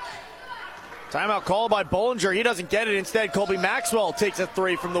 Timeout called by Bollinger. He doesn't get it. Instead, Colby Maxwell takes a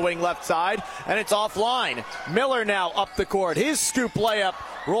three from the wing left side, and it's offline. Miller now up the court. His scoop layup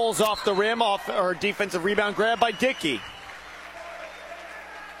rolls off the rim, or defensive rebound grab by Dickey.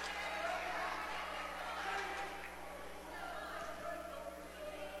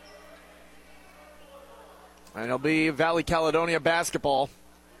 And it'll be Valley Caledonia basketball.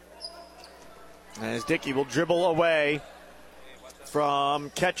 As Dickey will dribble away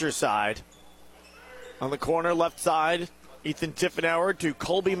from catcher side. On the corner, left side, Ethan Tiffenauer to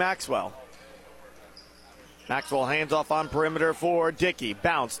Colby Maxwell. Maxwell hands off on perimeter for Dickey.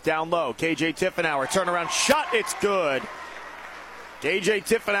 Bounce down low. KJ Tiffenauer, turnaround shot. It's good. KJ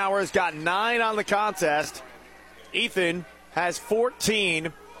Tiffenauer has got 9 on the contest. Ethan has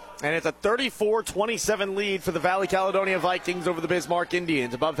 14. And it's a 34-27 lead for the Valley Caledonia Vikings over the Bismarck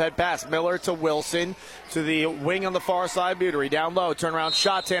Indians. Above head pass, Miller to Wilson to the wing on the far side. Butery down low, turnaround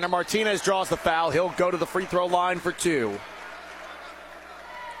shot. Tanner Martinez draws the foul. He'll go to the free throw line for 2.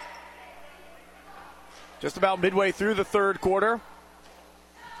 Just about midway through the third quarter.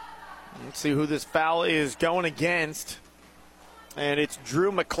 Let's see who this foul is going against. And it's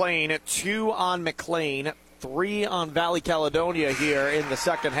Drew McLean. 2 on McLean. 3 on Valley Caledonia here in the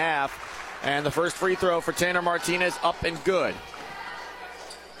second half. And the first free throw for Tanner Martinez up and good.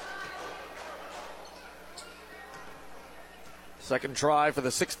 Second try for the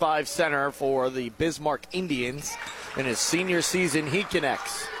 6'5 center for the Bismarck Indians. In his senior season, he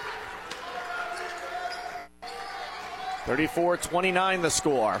connects. 34-29 the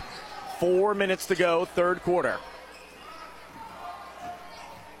score. 4 minutes to go, third quarter.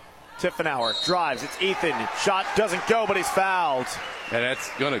 Tiffenauer drives. It's Ethan. Shot doesn't go, but he's fouled. And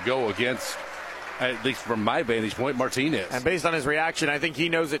that's going to go against, at least from my vantage point, Martinez. And based on his reaction, I think he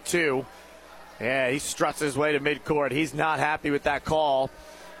knows it too. Yeah, he struts his way to midcourt. He's not happy with that call.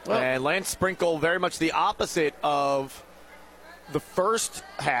 Well, and Lance Sprinkle, very much the opposite of the first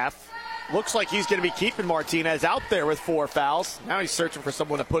half. Looks like he's going to be keeping Martinez out there with 4 fouls. Now he's searching for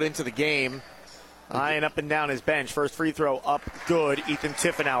someone to put into the game. Eyeing up and down his bench. First free throw up, good. Ethan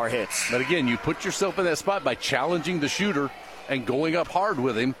Tiffenauer hits. But again, you put yourself in that spot by challenging the shooter and going up hard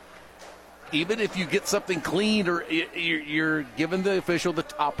with him. Even if you get something clean, or you're giving the official the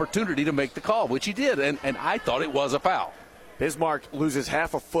opportunity to make the call, which he did, and I thought it was a foul. Bismarck loses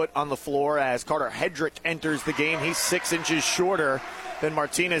half a foot on the floor as Carter Hedrick enters the game. He's 6 inches shorter than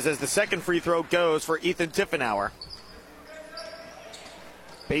Martinez as the second free throw goes for Ethan Tiffenauer.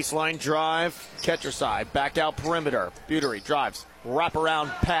 Baseline drive, catcher side, back out perimeter. Butery drives, wraparound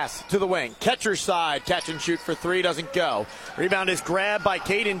pass to the wing. Catcher side, catch and shoot for 3, doesn't go. Rebound is grabbed by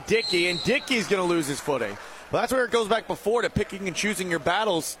Caden Dickey, and Dickey's going to lose his footing. Well, that's where it goes back before to picking and choosing your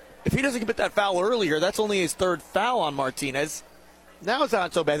battles. If he doesn't get that foul earlier, that's only his 3rd foul on Martinez. Now it's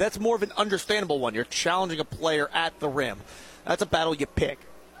not so bad. That's more of an understandable one. You're challenging a player at the rim. That's a battle you pick.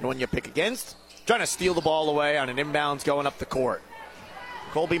 And when you pick against, trying to steal the ball away on an inbounds going up the court.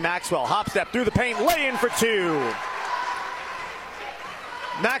 Colby Maxwell, hop step through the paint, lay in for two.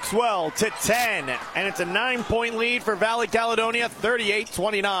 Maxwell to 10, and it's a 9-point lead for Valley Caledonia,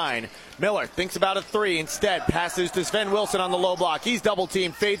 38-29. Miller thinks about a three, instead passes to Sven Wilson on the low block. He's double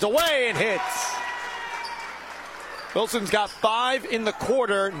teamed, fades away, and hits. Wilson's got 5 in the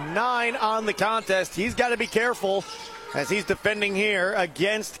quarter, 9 on the contest. He's got to be careful as he's defending here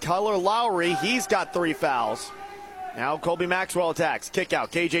against Kyler Lowry. He's got 3 fouls. Now Colby Maxwell attacks. Kick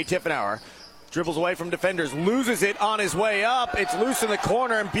out. KJ Tiffenauer dribbles away from defenders, loses it on his way up. It's loose in the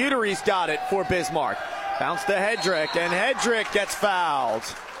corner, and Butery's got it for Bismarck. Bounce to Hedrick, and Hedrick gets fouled.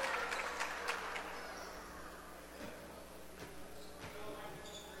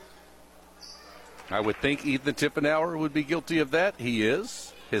 I would think Ethan Tiffenauer would be guilty of that. He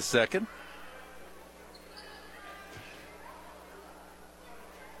is. His second.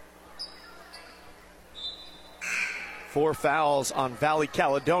 Four fouls on Valley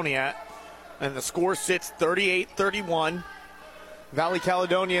Caledonia, and the score sits 38-31. Valley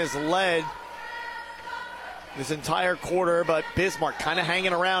Caledonia has led this entire quarter, but Bismarck kind of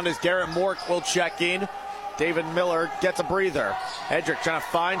hanging around as Garrett Mork will check in. David Miller gets a breather. Hedrick trying to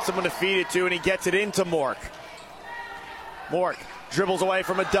find someone to feed it to, and he gets it into Mork. Mork dribbles away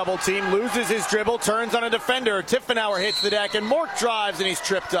from a double team, loses his dribble, turns on a defender. Tiffenauer hits the deck, and Mork drives, and he's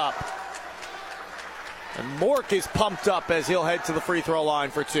tripped up. And Mork is pumped up as he'll head to the free throw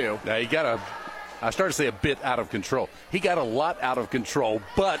line for two. Now I started to say a bit out of control. He got a lot out of control,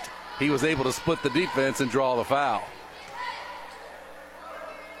 but he was able to split the defense and draw the foul.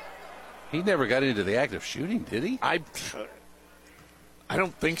 He never got into the act of shooting, did he? I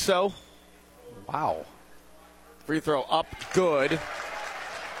don't think so. Wow. Free throw up, good.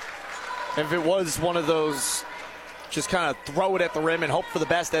 If it was one of those, just kind of throw it at the rim and hope for the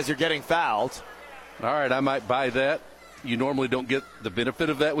best as you're getting fouled. All right, I might buy that. You normally don't get the benefit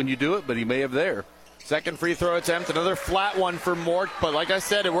of that when you do it, but he may have there. Second free throw attempt, another flat one for Mork, but like I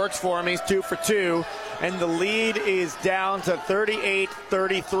said, it works for him. He's 2 for 2, and the lead is down to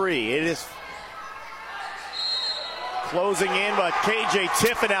 38-33. It is closing in, but KJ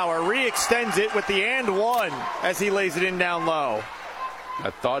Tiffenauer re-extends it with the and one as he lays it in down low. I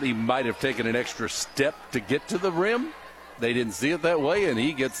thought he might have taken an extra step to get to the rim. They didn't see it that way, and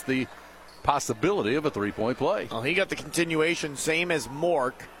he gets the possibility of a three-point play. Well, he got the continuation, same as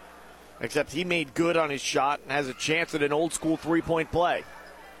Mork, except he made good on his shot and has a chance at an old-school three-point play.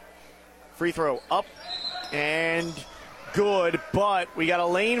 Free throw up and good, but we got a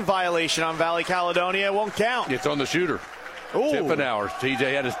lane violation on Valley Caledonia. It won't count. It's on the shooter. Ooh. Tiffenauer. TJ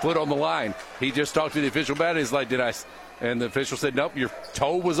had his foot on the line. He just talked to the official about it. He's like, and the official said, nope, your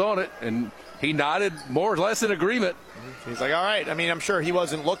toe was on it. And he nodded more or less in agreement. He's like, all right. I mean, I'm sure he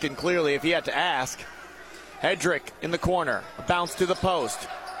wasn't looking clearly if he had to ask. Hedrick in the corner. A bounce to the post.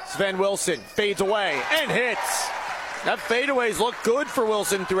 Sven Wilson fades away and hits. That fadeaways look good for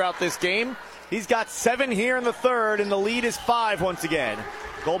Wilson throughout this game. He's got 7 here in the third, and the lead is 5 once again.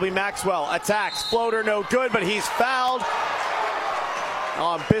 Colby Maxwell attacks. Floater no good, but he's fouled.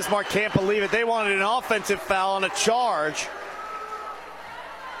 Oh, Bismarck can't believe it. They wanted an offensive foul on a charge.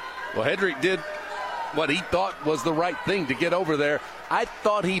 Well, Hedrick did what he thought was the right thing to get over there. I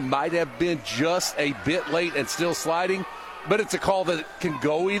thought he might have been just a bit late and still sliding, but it's a call that can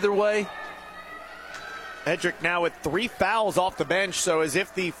go either way. Hedrick now with 3 fouls off the bench, so as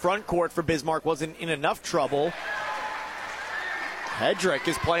if the front court for Bismarck wasn't in enough trouble, Hedrick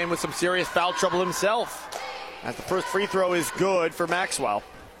is playing with some serious foul trouble himself. As the first free throw is good for Maxwell.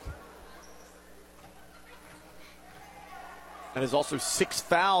 And there's also 6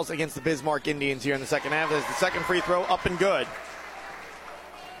 fouls against the Bismarck Indians here in the second half. There's the second free throw up and good.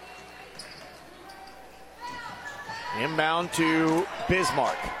 Inbound to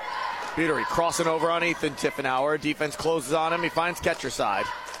Bismarck. Butery crossing over on Ethan Tiffenauer. Defense closes on him. He finds catcher side.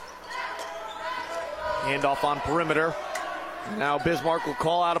 Handoff on perimeter. Now Bismarck will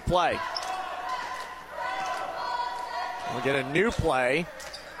call out a play. We'll get a new play.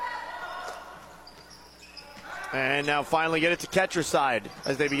 And now finally get it to catcher side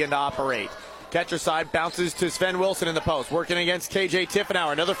as they begin to operate. Catcher side bounces to Sven Wilson in the post. Working against KJ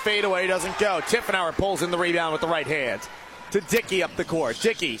Tiffenauer. Another fadeaway doesn't go. Tiffenauer pulls in the rebound with the right hand. To Dickey up the court.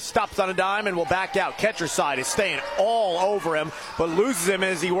 Dickey stops on a dime and will back out. Catcher side is staying all over him, but loses him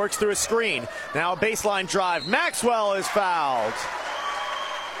as he works through a screen. Now a baseline drive. Maxwell is fouled.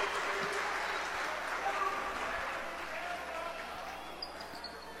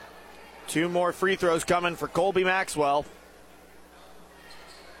 Two more free throws coming for Colby Maxwell.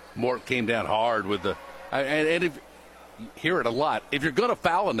 Mork came down hard with the, and if hear it a lot. If you're going to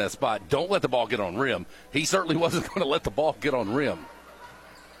foul in that spot, don't let the ball get on rim. He certainly wasn't going to let the ball get on rim.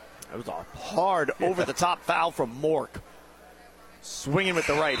 It was a hard over-the-top foul from Mork. Swinging with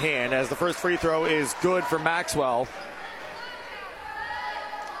the right hand as the first free throw is good for Maxwell.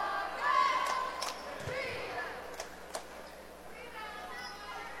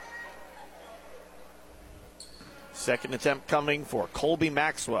 Second attempt coming for Colby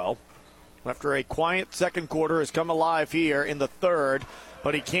Maxwell. After a quiet second quarter, has come alive here in the third,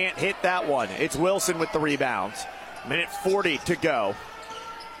 but he can't hit that one. It's Wilson with the rebounds. Minute 40 to go.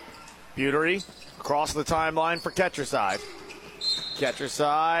 Butery across the timeline for Ketcherside.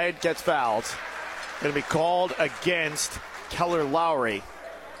 Ketcherside gets fouled. Going to be called against Keller Lowry.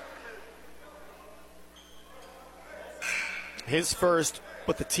 His first,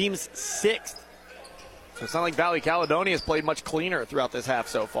 but the team's sixth. So it's not like Valley Caledonia has played much cleaner throughout this half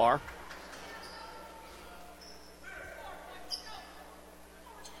so far.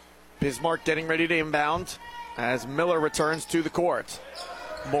 Bismarck getting ready to inbound as Miller returns to the court.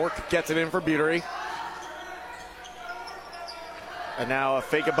 Mork gets it in for Butery. And now a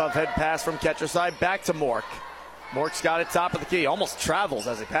fake above head pass from Ketcherside back to Mork. Mork's got it top of the key, almost travels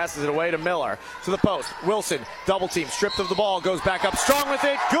as he passes it away to Miller. To the post, Wilson, double team, stripped of the ball, goes back up strong with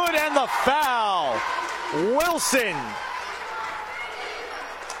it, good, and the foul. Wilson.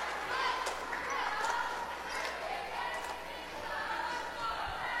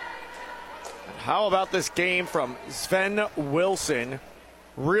 How about this game from Sven Wilson?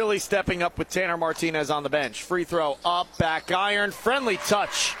 Really stepping up with Tanner Martinez on the bench. Free throw up, back iron, friendly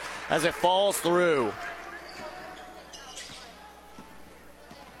touch as it falls through.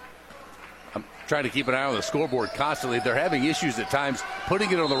 I'm trying to keep an eye on the scoreboard constantly. They're having issues at times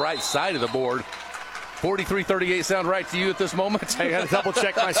putting it on the right side of the board. 43-38 sound right to you at this moment? I got to double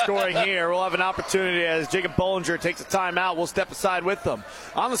check my scoring here. We'll have an opportunity as Jacob Bollinger takes a timeout. We'll step aside with them.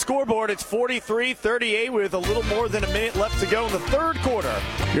 On the scoreboard, it's 43-38 with a little more than a minute left to go in the third quarter.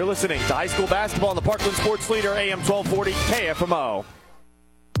 You're listening to high school basketball on the Parkland Sports Leader, AM 1240 KFMO.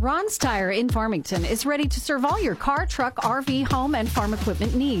 Ron's Tire in Farmington is ready to serve all your car, truck, RV, home, and farm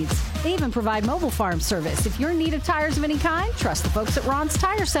equipment needs. They even provide mobile farm service. If you're in need of tires of any kind, trust the folks at Ron's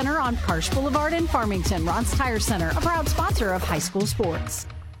Tire Center on Karsh Boulevard in Farmington. Ron's Tire Center, a proud sponsor of high school sports.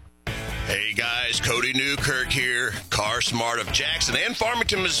 Hey guys, Cody Newkirk here. Car Smart of Jackson and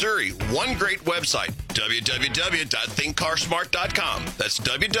Farmington, Missouri. One great website, www.thinkcarsmart.com. That's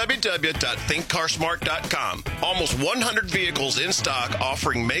www.thinkcarsmart.com. Almost 100 vehicles in stock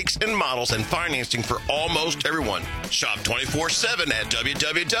offering makes and models and financing for almost everyone. Shop 24/7 at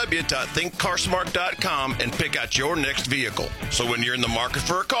www.thinkcarsmart.com and pick out your next vehicle. So when you're in the market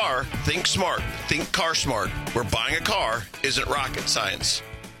for a car, think smart. Think Car Smart, where buying a car isn't rocket science.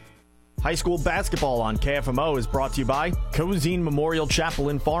 High school basketball on KFMO is brought to you by Cozine Memorial Chapel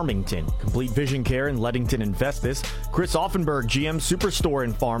in Farmington, Complete Vision Care in Leadington and Festus, Chris Offenberg GM Superstore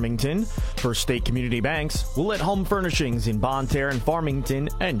in Farmington, First State Community Banks, Willett Home Furnishings in Bonne Terre and Farmington,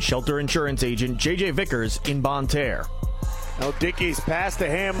 and Shelter Insurance Agent JJ Vickers in Bonne Terre. Now Dickey's pass to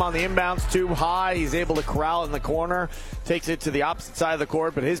him on the inbounds too high. He's able to corral it in the corner. Takes it to the opposite side of the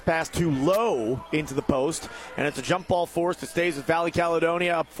court, but his pass too low into the post. And it's a jump ball force. It stays with Valley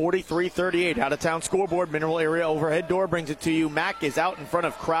Caledonia up 43-38. Out of town scoreboard. Mineral area overhead door brings it to you. Mack is out in front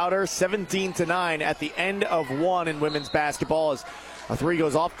of Crowder. 17-9 at the end of one in women's basketball. As a three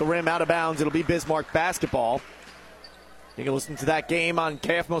goes off the rim out of bounds. It'll be Bismarck basketball. You can listen to that game on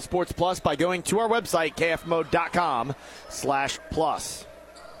KFMO Sports Plus by going to our website, kfmo.com/plus.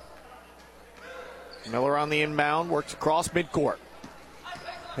 Miller on the inbound, works across midcourt.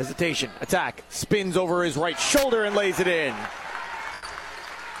 Hesitation, attack, spins over his right shoulder and lays it in.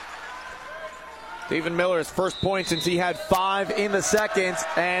 Stephen Miller's first point since he had 5 in the second,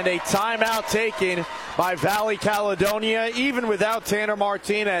 and a timeout taken by Valley Caledonia. Even without Tanner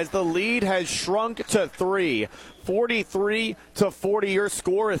Martinez, the lead has shrunk to 3. 43-40. Your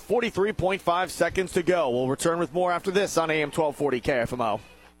score is 43.5 seconds to go. We'll return with more after this on AM 1240 KFMO.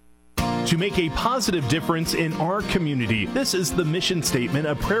 To make a positive difference in our community, this is the mission statement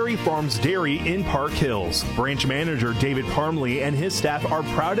of Prairie Farms Dairy in Park Hills. Branch manager David Parmley and his staff are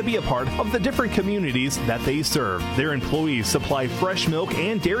proud to be a part of the different communities that they serve. Their employees supply fresh milk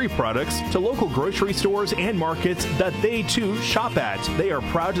and dairy products to local grocery stores and markets that they too shop at. They are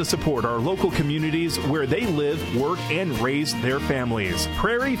proud to support our local communities where they live, work, and raise their families.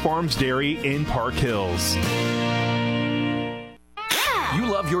 Prairie Farms Dairy in Park Hills. You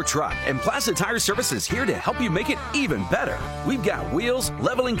love your truck, and Plaza Tire Service is here to help you make it even better. We've got wheels,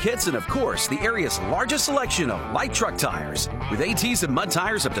 leveling kits, and of course, the area's largest selection of light truck tires. With ATs and mud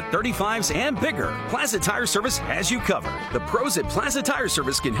tires up to 35s and bigger, Plaza Tire Service has you covered. The pros at Plaza Tire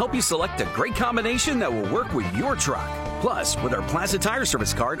Service can help you select a great combination that will work with your truck. Plus, with our Plaza Tire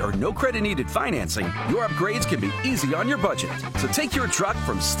Service card or no credit needed financing, your upgrades can be easy on your budget. So take your truck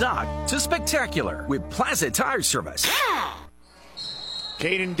from stock to spectacular with Plaza Tire Service.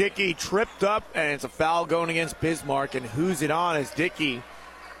 Caden Dickey tripped up, and it's a foul going against Bismarck. And who's it on as Dickey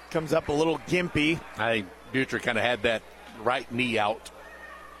comes up a little gimpy. I think Butcher kind of had that right knee out.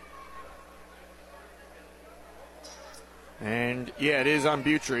 And, yeah, it is on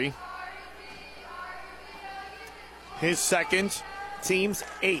Butry. His second, team's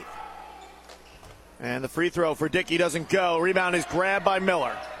 8th. And the free throw for Dickey doesn't go. Rebound is grabbed by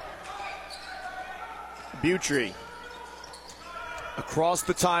Miller. Butry across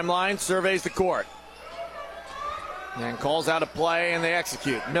the timeline, surveys the court. And calls out a play, and they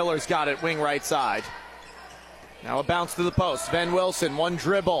execute. Miller's got it, wing right side. Now a bounce to the post. Sven Wilson, one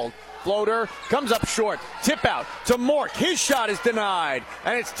dribble. Floater comes up short. Tip out to Mork. His shot is denied.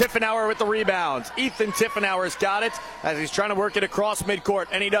 And it's Tiffenauer with the rebounds. Ethan Tiffenauer's got it as he's trying to work it across midcourt.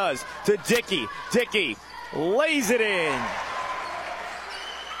 And he does to Dickey. Dickey lays it in.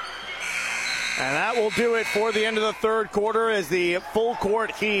 And that will do it for the end of the third quarter as the full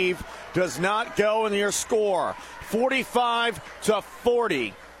court heave does not go in your score.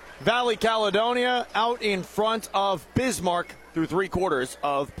 45-40. Valley Caledonia out in front of Bismarck through 3 quarters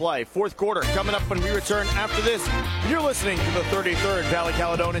of play. Fourth quarter coming up when we return after this. You're listening to the 33rd Valley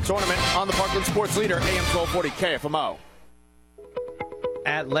Caledonia Tournament on the Parkland Sports Leader, AM 1240 KFMO.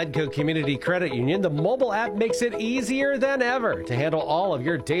 At Ledco Community Credit Union, the mobile app makes it easier than ever to handle all of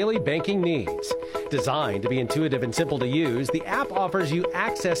your daily banking needs. Designed to be intuitive and simple to use, the app offers you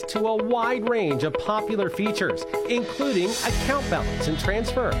access to a wide range of popular features, including account balance and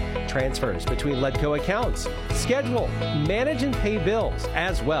transfers between Ledco accounts, schedule, manage and pay bills,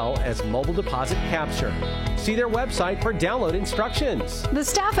 as well as mobile deposit capture. See their website for download instructions. The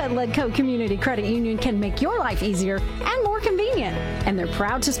staff at Ledco Community Credit Union can make your life easier and more convenient, and they're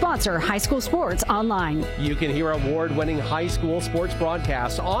proud to sponsor high school sports online. You can hear award-winning high school sports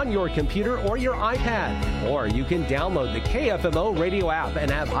broadcasts on your computer or your iPad, or you can download the KFMO radio app and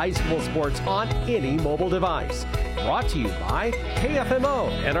have high school sports on any mobile device. Brought to you by KFMO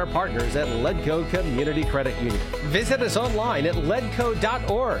and our partners at Ledco Community Credit Union. Visit us online at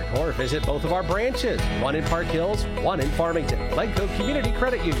ledco.org or visit both of our branches, one in Park Hills, one in Farmington. Ledco Community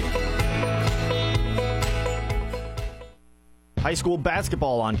Credit Union. High school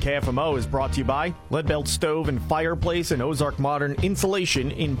basketball on KFMO is brought to you by Leadbelt Stove and Fireplace and Ozark Modern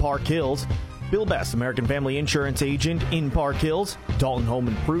Insulation in Park Hills, Bill Best, American Family Insurance Agent in Park Hills, Dalton Home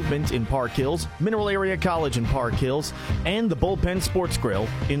Improvement in Park Hills, Mineral Area College in Park Hills, and the Bullpen Sports Grill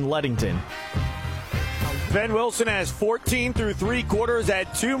in Leadington. Ben Wilson has 14 through 3 quarters,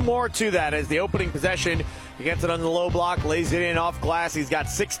 add 2 more to that as the opening possession. He gets it on the low block, lays it in off glass. He's got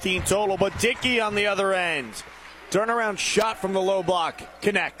 16 total, but Dickey on the other end. Turnaround shot from the low block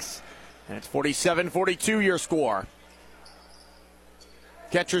connects. And it's 47-42 your score.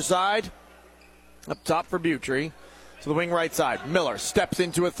 Catcher side. Up top for Butry. To the wing right side. Miller steps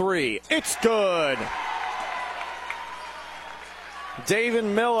into a 3. It's good. David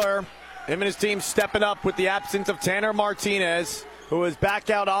Miller, him and his team stepping up with the absence of Tanner Martinez, who is back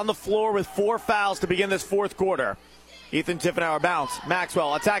out on the floor with 4 fouls to begin this fourth quarter. Ethan Tiffenauer bounce.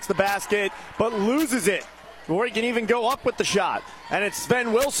 Maxwell attacks the basket, but loses it before he can even go up with the shot. And it's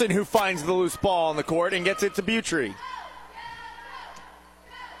Sven Wilson who finds the loose ball on the court and gets it to Butry.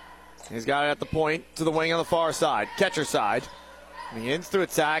 He's got it at the point to the wing on the far side. Catcher side. He ends to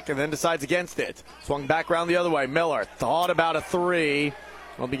attack and then decides against it. Swung back around the other way. Miller thought about a 3.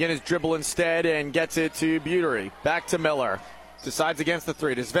 Will begin his dribble instead and gets it to Butry. Back to Miller. Decides against the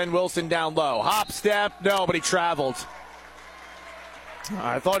 3. To Sven Wilson down low. Hop, step. No, but he traveled.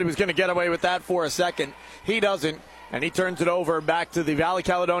 I thought he was going to get away with that for a second. He doesn't, and he turns it over back to the Valley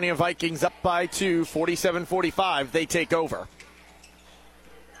Caledonia Vikings up by 2, 47-45. They take over.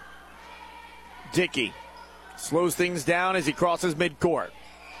 Dickey slows things down as he crosses midcourt.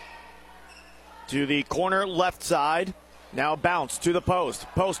 To the corner left side. Now bounce to the post.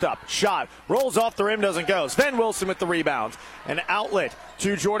 Post up. Shot. Rolls off the rim. Doesn't go. Sven Wilson with the rebound. An outlet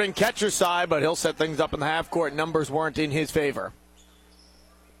to Jordan Catcher's side, but he'll set things up in the half court. Numbers weren't in his favor.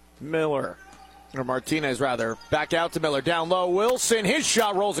 Miller, or Martinez rather, back out to Miller. Down low. Wilson. His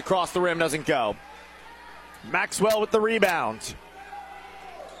shot rolls across the rim. Doesn't go. Maxwell with the rebound.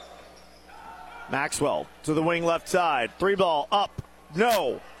 Maxwell to the wing left side. 3 ball up.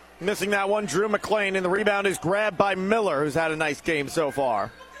 No. Missing that one, Drew McClain, and the rebound is grabbed by Miller, who's had a nice game so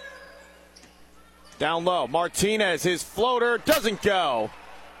far. Down low, Martinez, his floater doesn't go.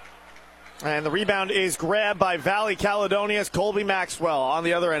 And the rebound is grabbed by Valley Caledonia's Colby Maxwell. On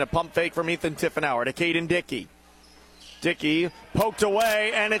the other end, a pump fake from Ethan Tiffenauer to Caden Dickey. Dickey poked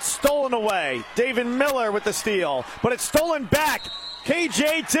away, and it's stolen away. David Miller with the steal, but it's stolen back.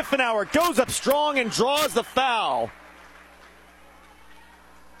 KJ Tiffenauer goes up strong and draws the foul.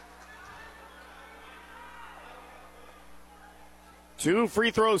 Two free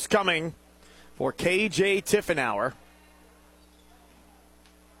throws coming for KJ Tiffenauer.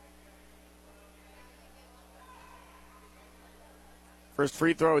 First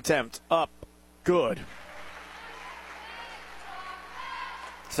free throw attempt up. Good.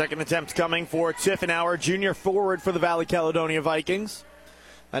 Second attempt coming for Tiffenauer, junior forward for the Valley Caledonia Vikings.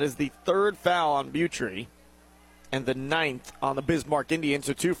 That is the third foul on Butry and the 9th on the Bismarck Indians.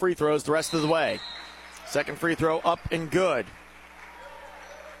 So 2 free throws the rest of the way. Second free throw up and good.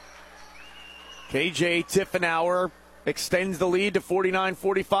 KJ Tiffenauer extends the lead to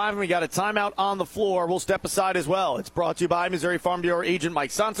 49-45, and we got a timeout on the floor. We'll step aside as well. It's brought to you by Missouri Farm Bureau agent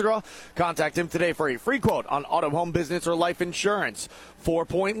Mike Sansegra. Contact him today for a free quote on auto, home, business, or life insurance.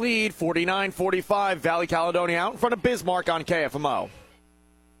 4-point lead, 49-45. Valley Caledonia out in front of Bismarck on KFMO.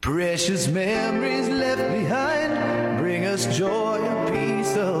 Precious memories left behind bring us joy and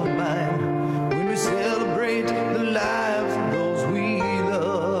peace of mind when we celebrate the lives of those we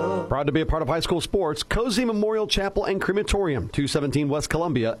love. Proud to be a part of high school sports, Cozy Memorial Chapel and Crematorium, 217 West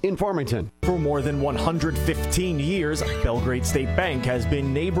Columbia in Farmington. For more than 115 years, Belgrade State Bank has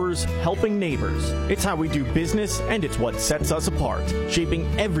been neighbors helping neighbors. It's how we do business, and it's what sets us apart, shaping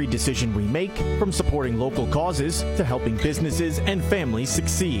every decision we make, from supporting local causes to helping businesses and families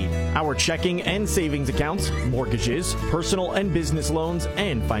succeed. Our checking and savings accounts, mortgages, personal and business loans,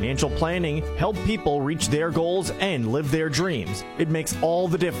 and financial planning help people reach their goals and live their dreams. It makes all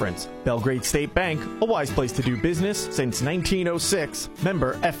the difference. Belgrade State Bank, a wise place to do business since 1906.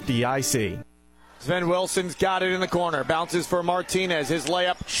 Member FDIC. Sven Wilson's got it in the corner. Bounces for Martinez. His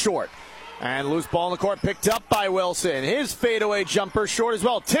layup short. And loose ball in the court picked up by Wilson. His fadeaway jumper short as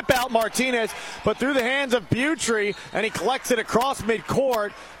well. Tip out Martinez, but through the hands of Butry, and he collects it across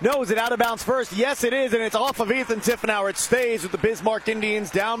midcourt. No, is it out of bounds first? Yes, it is, and it's off of Ethan Tiffenauer. It stays with the Bismarck Indians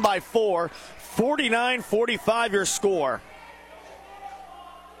down by 4. 49-45 your score.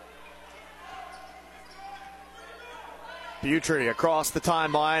 Butry across the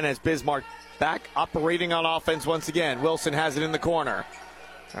timeline as Bismarck back operating on offense once again. Wilson has it in the corner.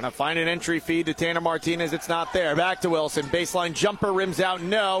 Trying to find an entry feed to Tanner Martinez. It's not there. Back to Wilson. Baseline jumper, rims out.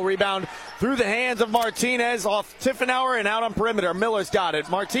 No. Rebound through the hands of Martinez off Tiffenauer and out on perimeter. Miller's got it.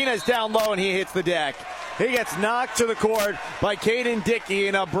 Martinez down low and he hits the deck. He gets knocked to the court by Caden Dickey,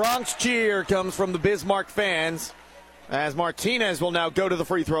 and a Bronx cheer comes from the Bismarck fans as Martinez will now go to the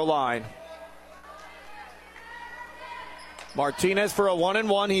free throw line. Martinez for a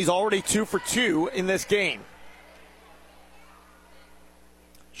 1-and-1. He's already 2 for 2 in this game.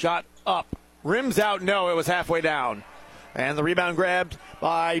 Shot up. Rims out. No, it was halfway down. And the rebound grabbed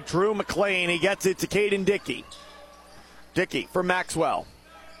by Drew McClain. He gets it to Caden Dickey. Dickey for Maxwell.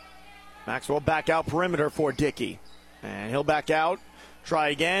 Maxwell back out perimeter for Dickey. And he'll back out. Try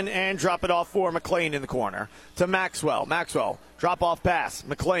again and drop it off for McClain in the corner. To Maxwell. Maxwell. Drop off pass.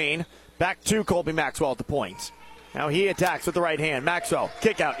 McClain back to Colby Maxwell at the point. Now he attacks with the right hand. Maxwell,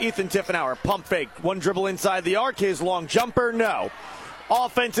 kick out. Ethan Tiffenauer, pump fake. One dribble inside the arc. His long jumper, no.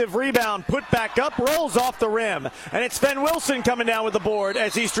 Offensive rebound, put back up, rolls off the rim. And it's Sven Wilson coming down with the board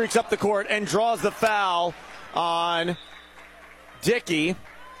as he streaks up the court and draws the foul on Dickey.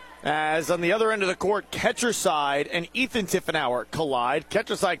 As on the other end of the court, catcher side and Ethan Tiffenauer collide.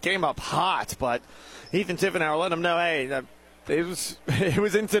 Catcher side came up hot, but Ethan Tiffenauer let him know, hey, it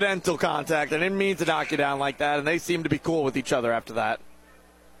was incidental contact. I didn't mean to knock you down like that, and they seem to be cool with each other after that.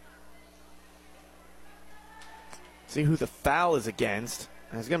 See who the foul is against.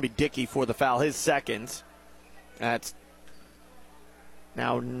 It's going to be Dickey for the foul, his second. That's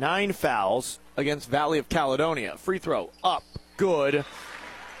now 9 fouls against Valley of Caledonia. Free throw up, good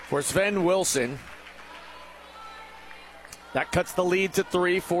for Sven Wilson. That cuts the lead to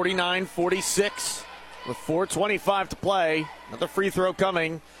 3, 49-46. With 4:25 to play, another free throw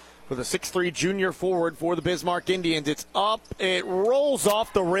coming with a 6'3 junior forward for the Bismarck Indians. It's up, it rolls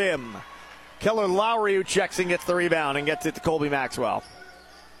off the rim. Keller Lowry, who checks and gets the rebound and gets it to Colby Maxwell.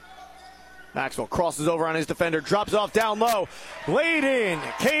 Maxwell crosses over on his defender, drops off down low. Laid in,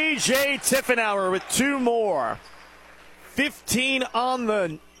 KJ Tiffenauer with 2 more. 15 on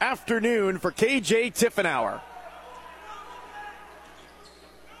the afternoon for KJ Tiffenauer.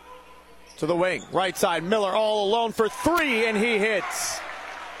 To the wing, right side, Miller all alone for three, and he hits.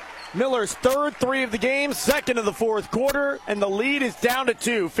 Miller's third three of the game, second of the fourth quarter, and the lead is down to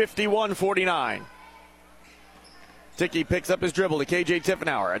 2, 51-49. Dickey picks up his dribble to KJ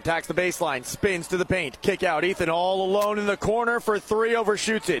Tiffenauer, attacks the baseline, spins to the paint, kick out. Ethan all alone in the corner for three,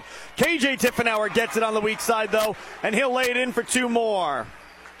 overshoots it. KJ Tiffenauer gets it on the weak side, though, and he'll lay it in for two more.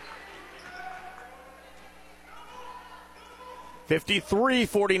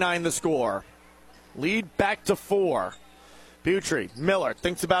 53-49 the score. Lead back to 4. Butry, Miller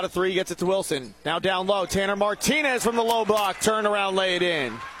thinks about a three, gets it to Wilson. Now down low, Tanner Martinez from the low block, turn around, lay it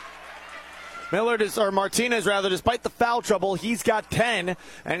in. Martinez, despite the foul trouble, he's got 10,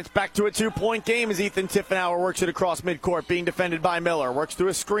 and it's back to a 2-point game as Ethan Tiffenauer works it across midcourt, being defended by Miller. Works through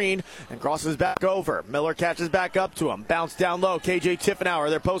a screen and crosses back over. Miller catches back up to him. Bounce down low, KJ Tiffenauer.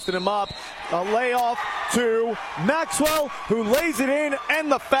 They're posting him up. A layoff to Maxwell, who lays it in, and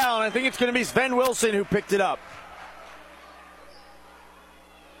the foul. And I think it's going to be Sven Wilson who picked it up.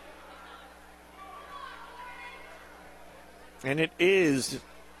 And it is.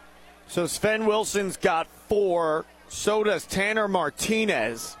 So Sven Wilson's got 4. So does Tanner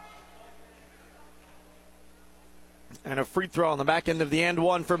Martinez. And a free throw on the back end of the and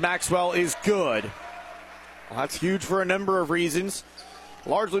one for Maxwell is good. Well, that's huge for a number of reasons.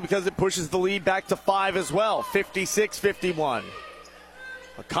 Largely because it pushes the lead back to 5 as well. 56-51.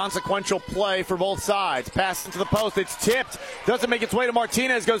 A consequential play for both sides. Pass into the post. It's tipped. Doesn't make its way to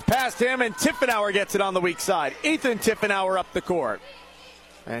Martinez. Goes past him, and Tiffenauer gets it on the weak side. Ethan Tiffenauer up the court.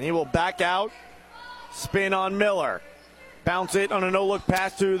 And he will back out, spin on Miller. Bounce it on a no-look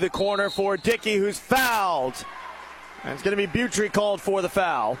pass to the corner for Dickey, who's fouled. And it's going to be Butry called for the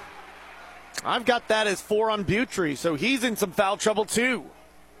foul. I've got that as 4 on Butry, so he's in some foul trouble too.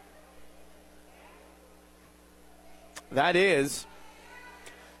 That is,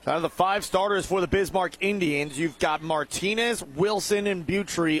 out of the 5 starters for the Bismarck Indians, you've got Martinez, Wilson, and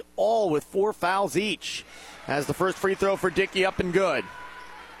Butry all with 4 fouls each. As the first free throw for Dickey up and good.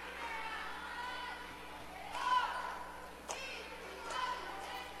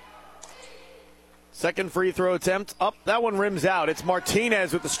 Second free throw attempt. Up. That one rims out. It's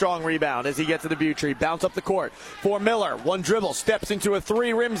Martinez with the strong rebound as he gets to the Butry. Bounce up the court for Miller. One dribble. Steps into a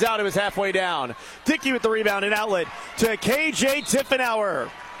 3. Rims out. It was halfway down. Dickey with the rebound and outlet to KJ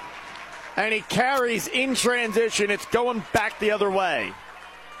Tiffenauer. And he carries in transition. It's going back the other way.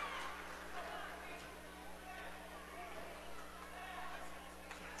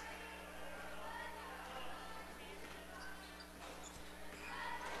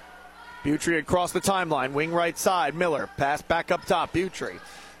 Butry across the timeline, wing right side, Miller, pass back up top, Butry.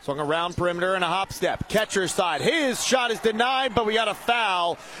 Swung around perimeter and a hop step. Catcher side, his shot is denied, but we got a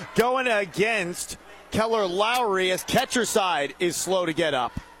foul going against Keller Lowry as catcher side is slow to get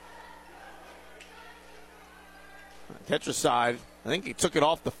up. Catcher side, I think he took it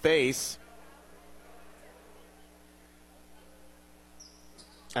off the face.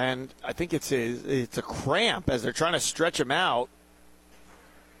 And I think it's a cramp as they're trying to stretch him out.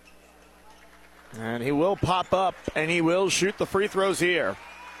 And he will pop up, and he will shoot the free throws here.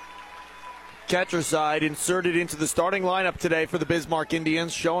 Catcher side inserted into the starting lineup today for the Bismarck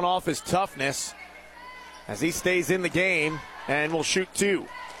Indians, showing off his toughness as he stays in the game and will shoot 2.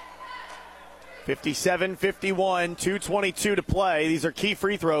 57-51, 2:22 to play. These are key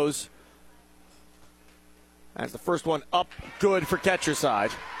free throws. As the first one up, good for catcher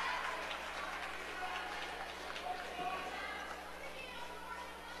side.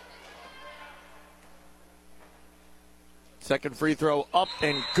 Second free throw up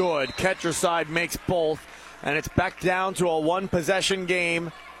and good. Catcher side makes both, and it's back down to a 1-possession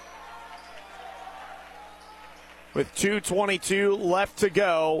game with 2:22 left to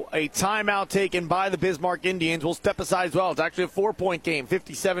go. A timeout taken by the Bismarck Indians. We'll step aside as well. It's actually a 4-point game.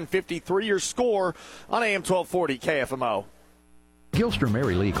 57-53 your score on AM 1240 KFMO. Gilster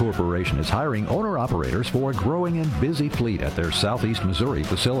Mary Lee Corporation is hiring owner-operators for a growing and busy fleet at their Southeast Missouri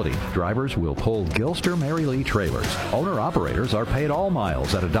facility. Drivers will pull Gilster Mary Lee trailers. Owner-operators are paid all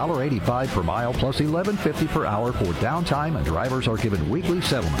miles at $1.85 per mile plus $11.50 per hour for downtime, and drivers are given weekly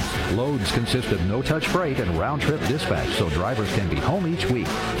settlements. Loads consist of no-touch freight and round-trip dispatch, so drivers can be home each week.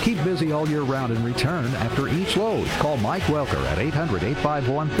 Keep busy all year round and return after each load. Call Mike Welker at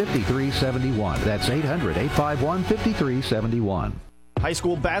 800-851-5371. That's 800-851-5371. High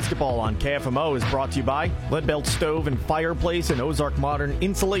school basketball on KFMO is brought to you by Leadbelt Stove and Fireplace and Ozark Modern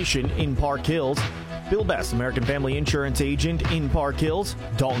Insulation in Park Hills, Bill Best, American Family Insurance Agent in Park Hills,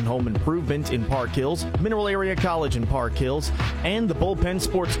 Dalton Home Improvement in Park Hills, Mineral Area College in Park Hills, and the Bullpen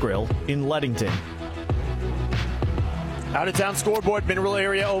Sports Grill in Leadington. Out-of-town scoreboard, mineral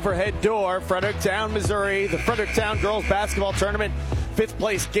area overhead door, Fredericktown, Missouri. The Fredericktown girls basketball tournament, 5th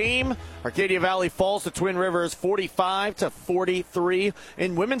place game. Arcadia Valley falls to Twin Rivers 45-43.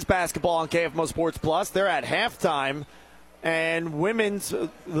 In women's basketball on KFMO Sports Plus, they're at halftime. And women's, the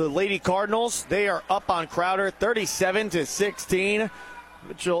Lady Cardinals, they are up on Crowder 37-16.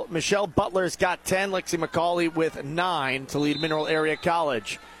 Michelle Butler's got 10. Lexi McCauley with 9 to lead Mineral Area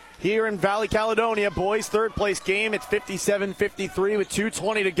College. Here in Valley Caledonia, boys' 3rd place game. It's 57-53 with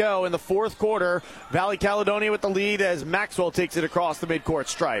 2:20 to go in the 4th quarter. Valley Caledonia with the lead as Maxwell takes it across the midcourt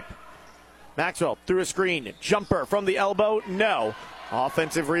stripe. Maxwell through a screen. Jumper from the elbow. No.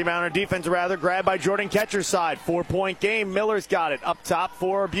 Offensive rebound, or defense rather, grabbed by Jordan Ketcherside. 4-point game. Miller's got it up top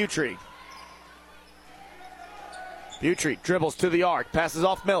for Butry. Butry dribbles to the arc, passes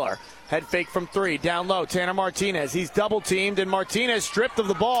off Miller. Head fake from 3, down low, Tanner Martinez. He's double teamed, and Martinez stripped of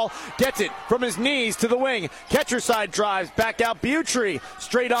the ball, gets it from his knees to the wing. Ketcherside drives, back out Butry.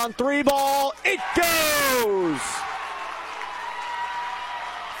 Straight on 3 ball, it goes!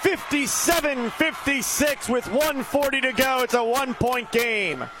 57-56 with 1:40 to go. It's a 1-point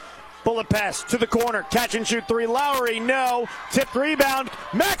game. Bullet pass to the corner. Catch and shoot 3. Lowry, no. Tipped rebound.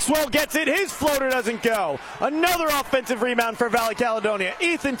 Maxwell gets it. His floater doesn't go. Another offensive rebound for Valley Caledonia.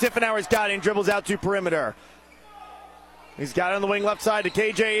 Ethan Tiffenauer's got it and dribbles out to perimeter. He's got it on the wing left side to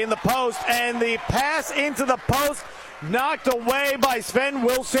KJ in the post. And the pass into the post knocked away by Sven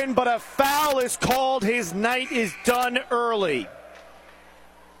Wilson. But a foul is called. His night is done early.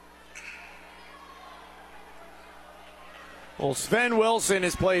 Well, Sven Wilson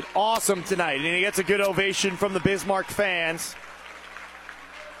has played awesome tonight, and he gets a good ovation from the Bismarck fans.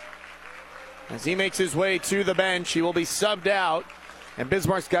 As he makes his way to the bench, he will be subbed out, and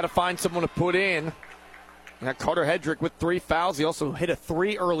Bismarck's got to find someone to put in. Got Carter Hedrick with 3 fouls. He also hit a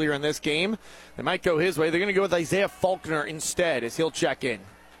 3 earlier in this game. They might go his way. They're going to go with Isaiah Faulkner instead as he'll check in.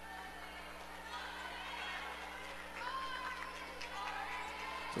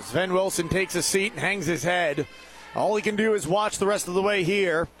 So Sven Wilson takes a seat and hangs his head. All he can do is watch the rest of the way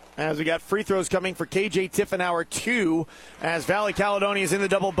here as we got free throws coming for KJ Tiffenauer 2 as Valley Caledonia is in the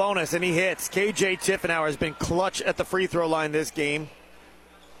double bonus, and he hits. KJ Tiffenauer has been clutch at the free throw line this game.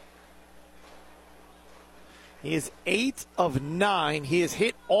 He is 8 of 9. He has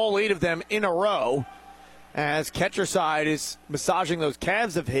hit all 8 of them in a row as Ketcherside is massaging those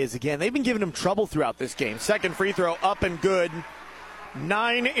calves of his again. They've been giving him trouble throughout this game. Second free throw up and good.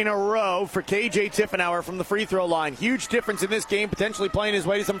 9 in a row for KJ Tiffenauer from the free throw line. Huge difference in this game, potentially playing his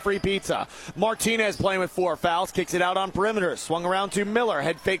way to some free pizza. Martinez playing with 4 fouls, kicks it out on perimeter. Swung around to Miller,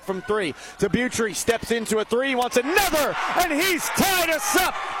 head fake from 3. To Butry, steps into a 3, wants another, and he's tied us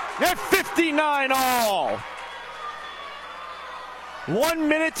up at 59 all. 1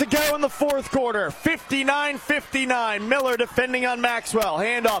 minute to go in the 4th quarter. 59-59. Miller defending on Maxwell.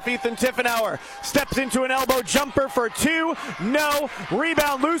 Handoff. Ethan Tiffenauer steps into an elbow jumper for 2. No.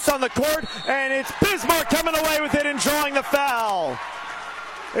 Rebound loose on the court. And it's Bismarck coming away with it and drawing the foul.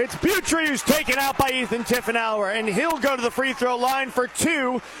 It's Butry who's taken out by Ethan Tiffenauer. And he'll go to the free throw line for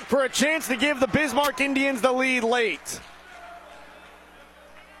 2 for a chance to give the Bismarck Indians the lead late.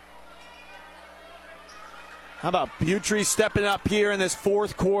 How about Butry stepping up here in this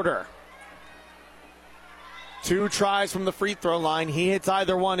 4th quarter? 2 tries from the free throw line. He hits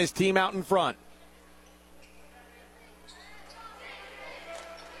either one, his team out in front.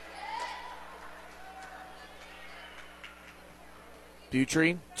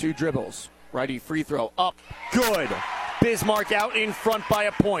 Butry, 2 dribbles. Righty free throw up. Good. Bismarck out in front by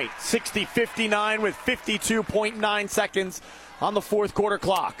a point. 60-59 with 52.9 seconds on the 4th quarter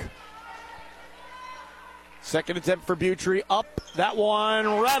clock. Second attempt for Butry, up. That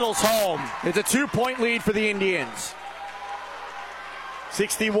one rattles home. It's a 2-point lead for the Indians.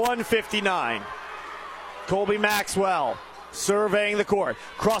 61-59. Colby Maxwell surveying the court.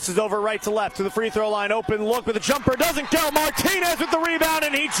 Crosses over right to left to the free throw line. Open look with a jumper. Doesn't go. Martinez with the rebound,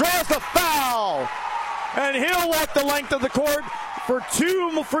 and he draws the foul. And he'll walk the length of the court for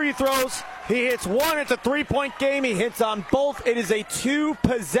 2 free throws. He hits 1. It's a 3-point game. He hits on both. It is a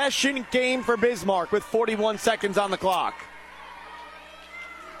 2-possession game for Bismarck with 41 seconds on the clock.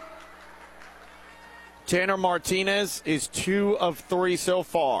 Tanner Martinez is 2 of 3 so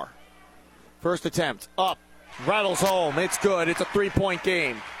far. First attempt, up, rattles home. It's good. It's a 3-point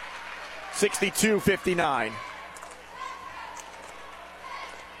game. 62-59.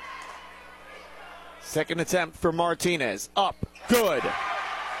 Second attempt for Martinez, up, good.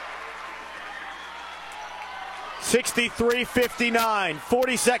 63-59,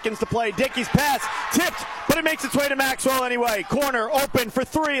 40 seconds to play. Dickey's pass tipped, but it makes its way to Maxwell anyway. Corner open for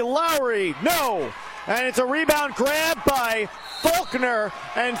 3. Lowry, no. And it's a rebound grab by Faulkner,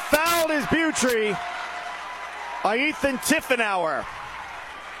 and fouled is Butry by Ethan Tiffenauer.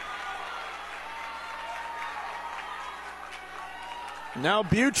 Now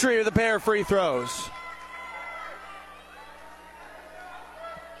Butry with a pair of free throws.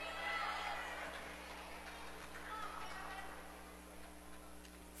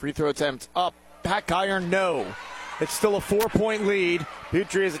 Free throw attempt up, back iron, no. It's still a 4-point lead.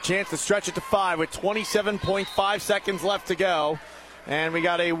 Butry has a chance to stretch it to 5 with 27.5 seconds left to go. And we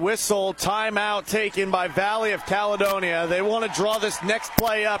got a whistle timeout taken by Valley of Caledonia. They want to draw this next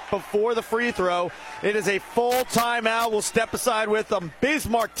play up before the free throw. It is a full timeout. We'll step aside with them.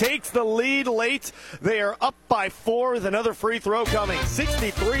 Bismarck takes the lead late. They are up by 4 with another free throw coming.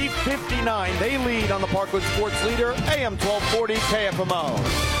 63-59. They lead on the Parkland Sports Leader, AM 1240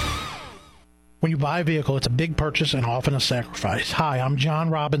 KFMO. When you buy a vehicle, it's a big purchase and often a sacrifice. Hi, I'm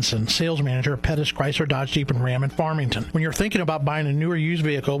John Robinson, sales manager at Pettis Chrysler Dodge Jeep and Ram in Farmington. When you're thinking about buying a new or used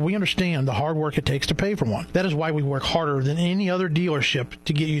vehicle, we understand the hard work it takes to pay for one. That is why we work harder than any other dealership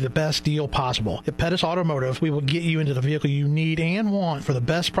to get you the best deal possible. At Pettis Automotive, we will get you into the vehicle you need and want for the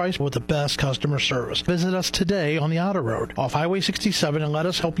best price with the best customer service. Visit us today on the Outer Road off Highway 67 and let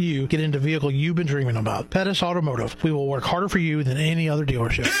us help you get into the vehicle you've been dreaming about. Pettis Automotive, we will work harder for you than any other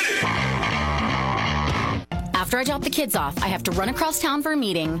dealership. After I drop the kids off, I have to run across town for a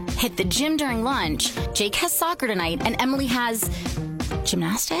meeting, hit the gym during lunch. Jake has soccer tonight, and Emily has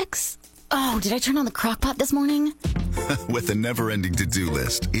gymnastics? Oh, did I turn on the crock pot this morning? With a never-ending to-do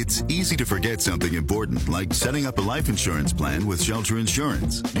list, it's easy to forget something important, like setting up a life insurance plan with Shelter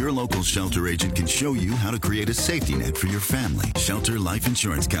Insurance. Your local Shelter agent can show you how to create a safety net for your family. Shelter Life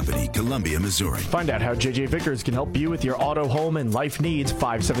Insurance Company, Columbia, Missouri. Find out how JJ Vickers can help you with your auto, home, and life needs.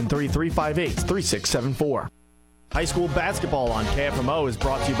 573-358-3674. High school basketball on KFMO is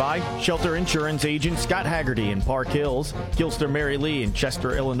brought to you by Shelter Insurance agent Scott Haggerty in Park Hills, Gilster Mary Lee in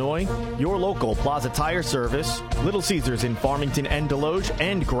Chester, Illinois, your local Plaza Tire Service, Little Caesars in Farmington and Deloge,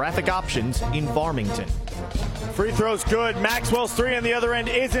 and Graphic Options in Farmington. Free throw's good. Maxwell's three on the other end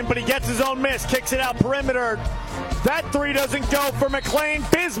isn't, but he gets his own miss. Kicks it out perimeter. That three doesn't go for McLean.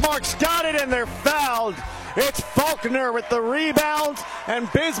 Bismarck's got it, and they're fouled. It's Faulkner with the rebound, and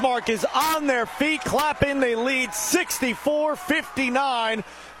Bismarck is on their feet, clapping. They lead 64-59,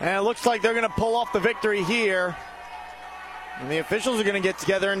 and it looks like they're going to pull off the victory here. And the officials are going to get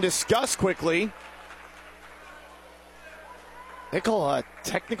together and discuss quickly. They call a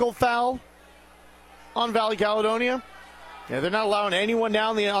technical foul on Valley Caledonia. Yeah, they're not allowing anyone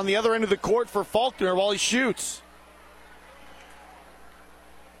down on the other end of the court for Faulkner while he shoots.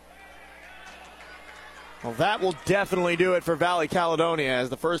 Well, that will definitely do it for Valley Caledonia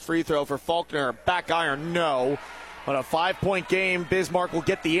as the first free throw for Faulkner. Back iron, no. But a 5-point game. Bismarck will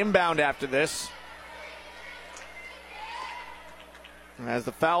get the inbound after this. As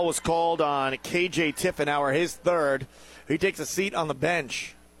the foul was called on KJ Tiffenauer, his third. He takes a seat on the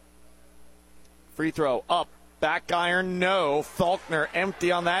bench. Free throw up. Back iron, no. Faulkner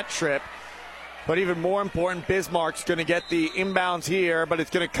empty on that trip. But even more important, Bismarck's going to get the inbounds here, but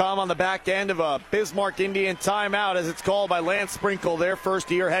it's going to come on the back end of a Bismarck Indian timeout as it's called by Lance Sprinkle, their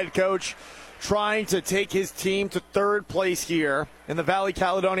first-year head coach, trying to take his team to third place here in the Valley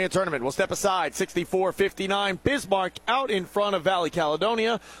Caledonia tournament. We'll step aside, 64-59. Bismarck out in front of Valley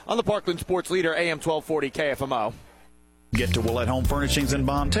Caledonia on the Parkland Sports Leader, AM 1240 KFMO. Get to Willett Home Furnishings in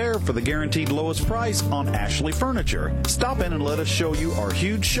Bonne Terre for the guaranteed lowest price on Ashley Furniture. Stop in and let us show you our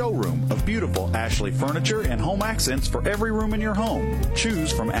huge showroom of beautiful Ashley furniture and home accents for every room in your home.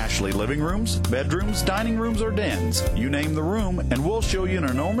 Choose from Ashley living rooms, bedrooms, dining rooms, or dens. You name the room, and we'll show you an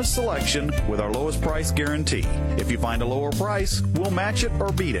enormous selection with our lowest price guarantee. If you find a lower price, we'll match it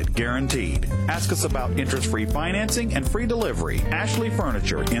or beat it, guaranteed. Ask us about interest-free financing and free delivery. Ashley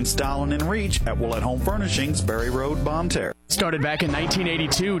Furniture in style and in reach at Willett Home Furnishings, Berry Road, Bonne Terre. Started back in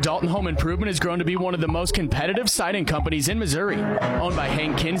 1982, Dalton Home Improvement has grown to be one of the most competitive siding companies in Missouri. Owned by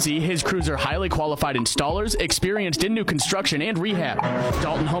Hank Kinsey, his crews are highly qualified installers, experienced in new construction and rehab.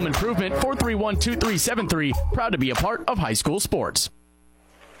 Dalton Home Improvement, 431-2373, proud to be a part of high school sports.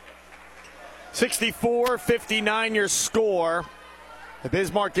 64-59 your score. The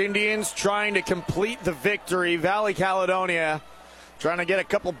Bismarck Indians trying to complete the victory. Valley Caledonia trying to get a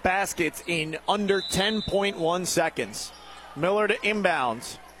couple baskets in under 10.1 seconds. Miller to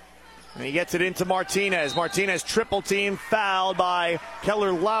inbounds. And he gets it into Martinez. Martinez triple team, fouled by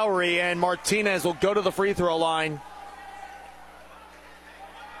Keller Lowry, and Martinez will go to the free throw line.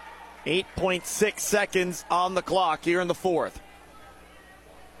 8.6 seconds on the clock here in the fourth.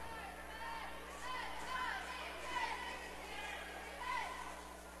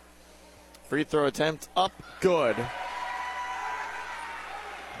 Free throw attempt up, good.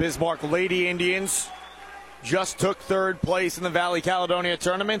 Bismarck Lady Indians just took third place in the Valley Caledonia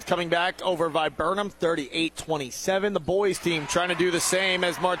tournament, coming back over Viburnum 38-27. The boys team trying to do the same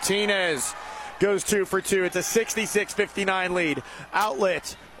as Martinez goes 2 for 2. It's a 66-59 lead.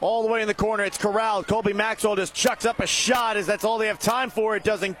 Outlet all the way in the corner. It's corralled. Colby Maxwell just chucks up a shot as that's all they have time for. It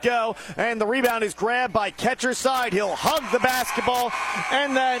doesn't go. And the rebound is grabbed by catcher side. He'll hug the basketball,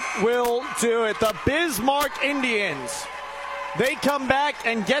 and that will do it. The Bismarck Indians, they come back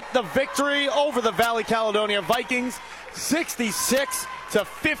and get the victory over the Valley Caledonia Vikings,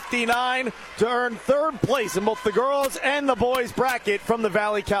 66-59, to earn third place in both the girls and the boys bracket from the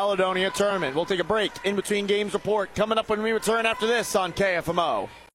Valley Caledonia tournament. We'll take a break. In between games report coming up when we return after this on KFMO.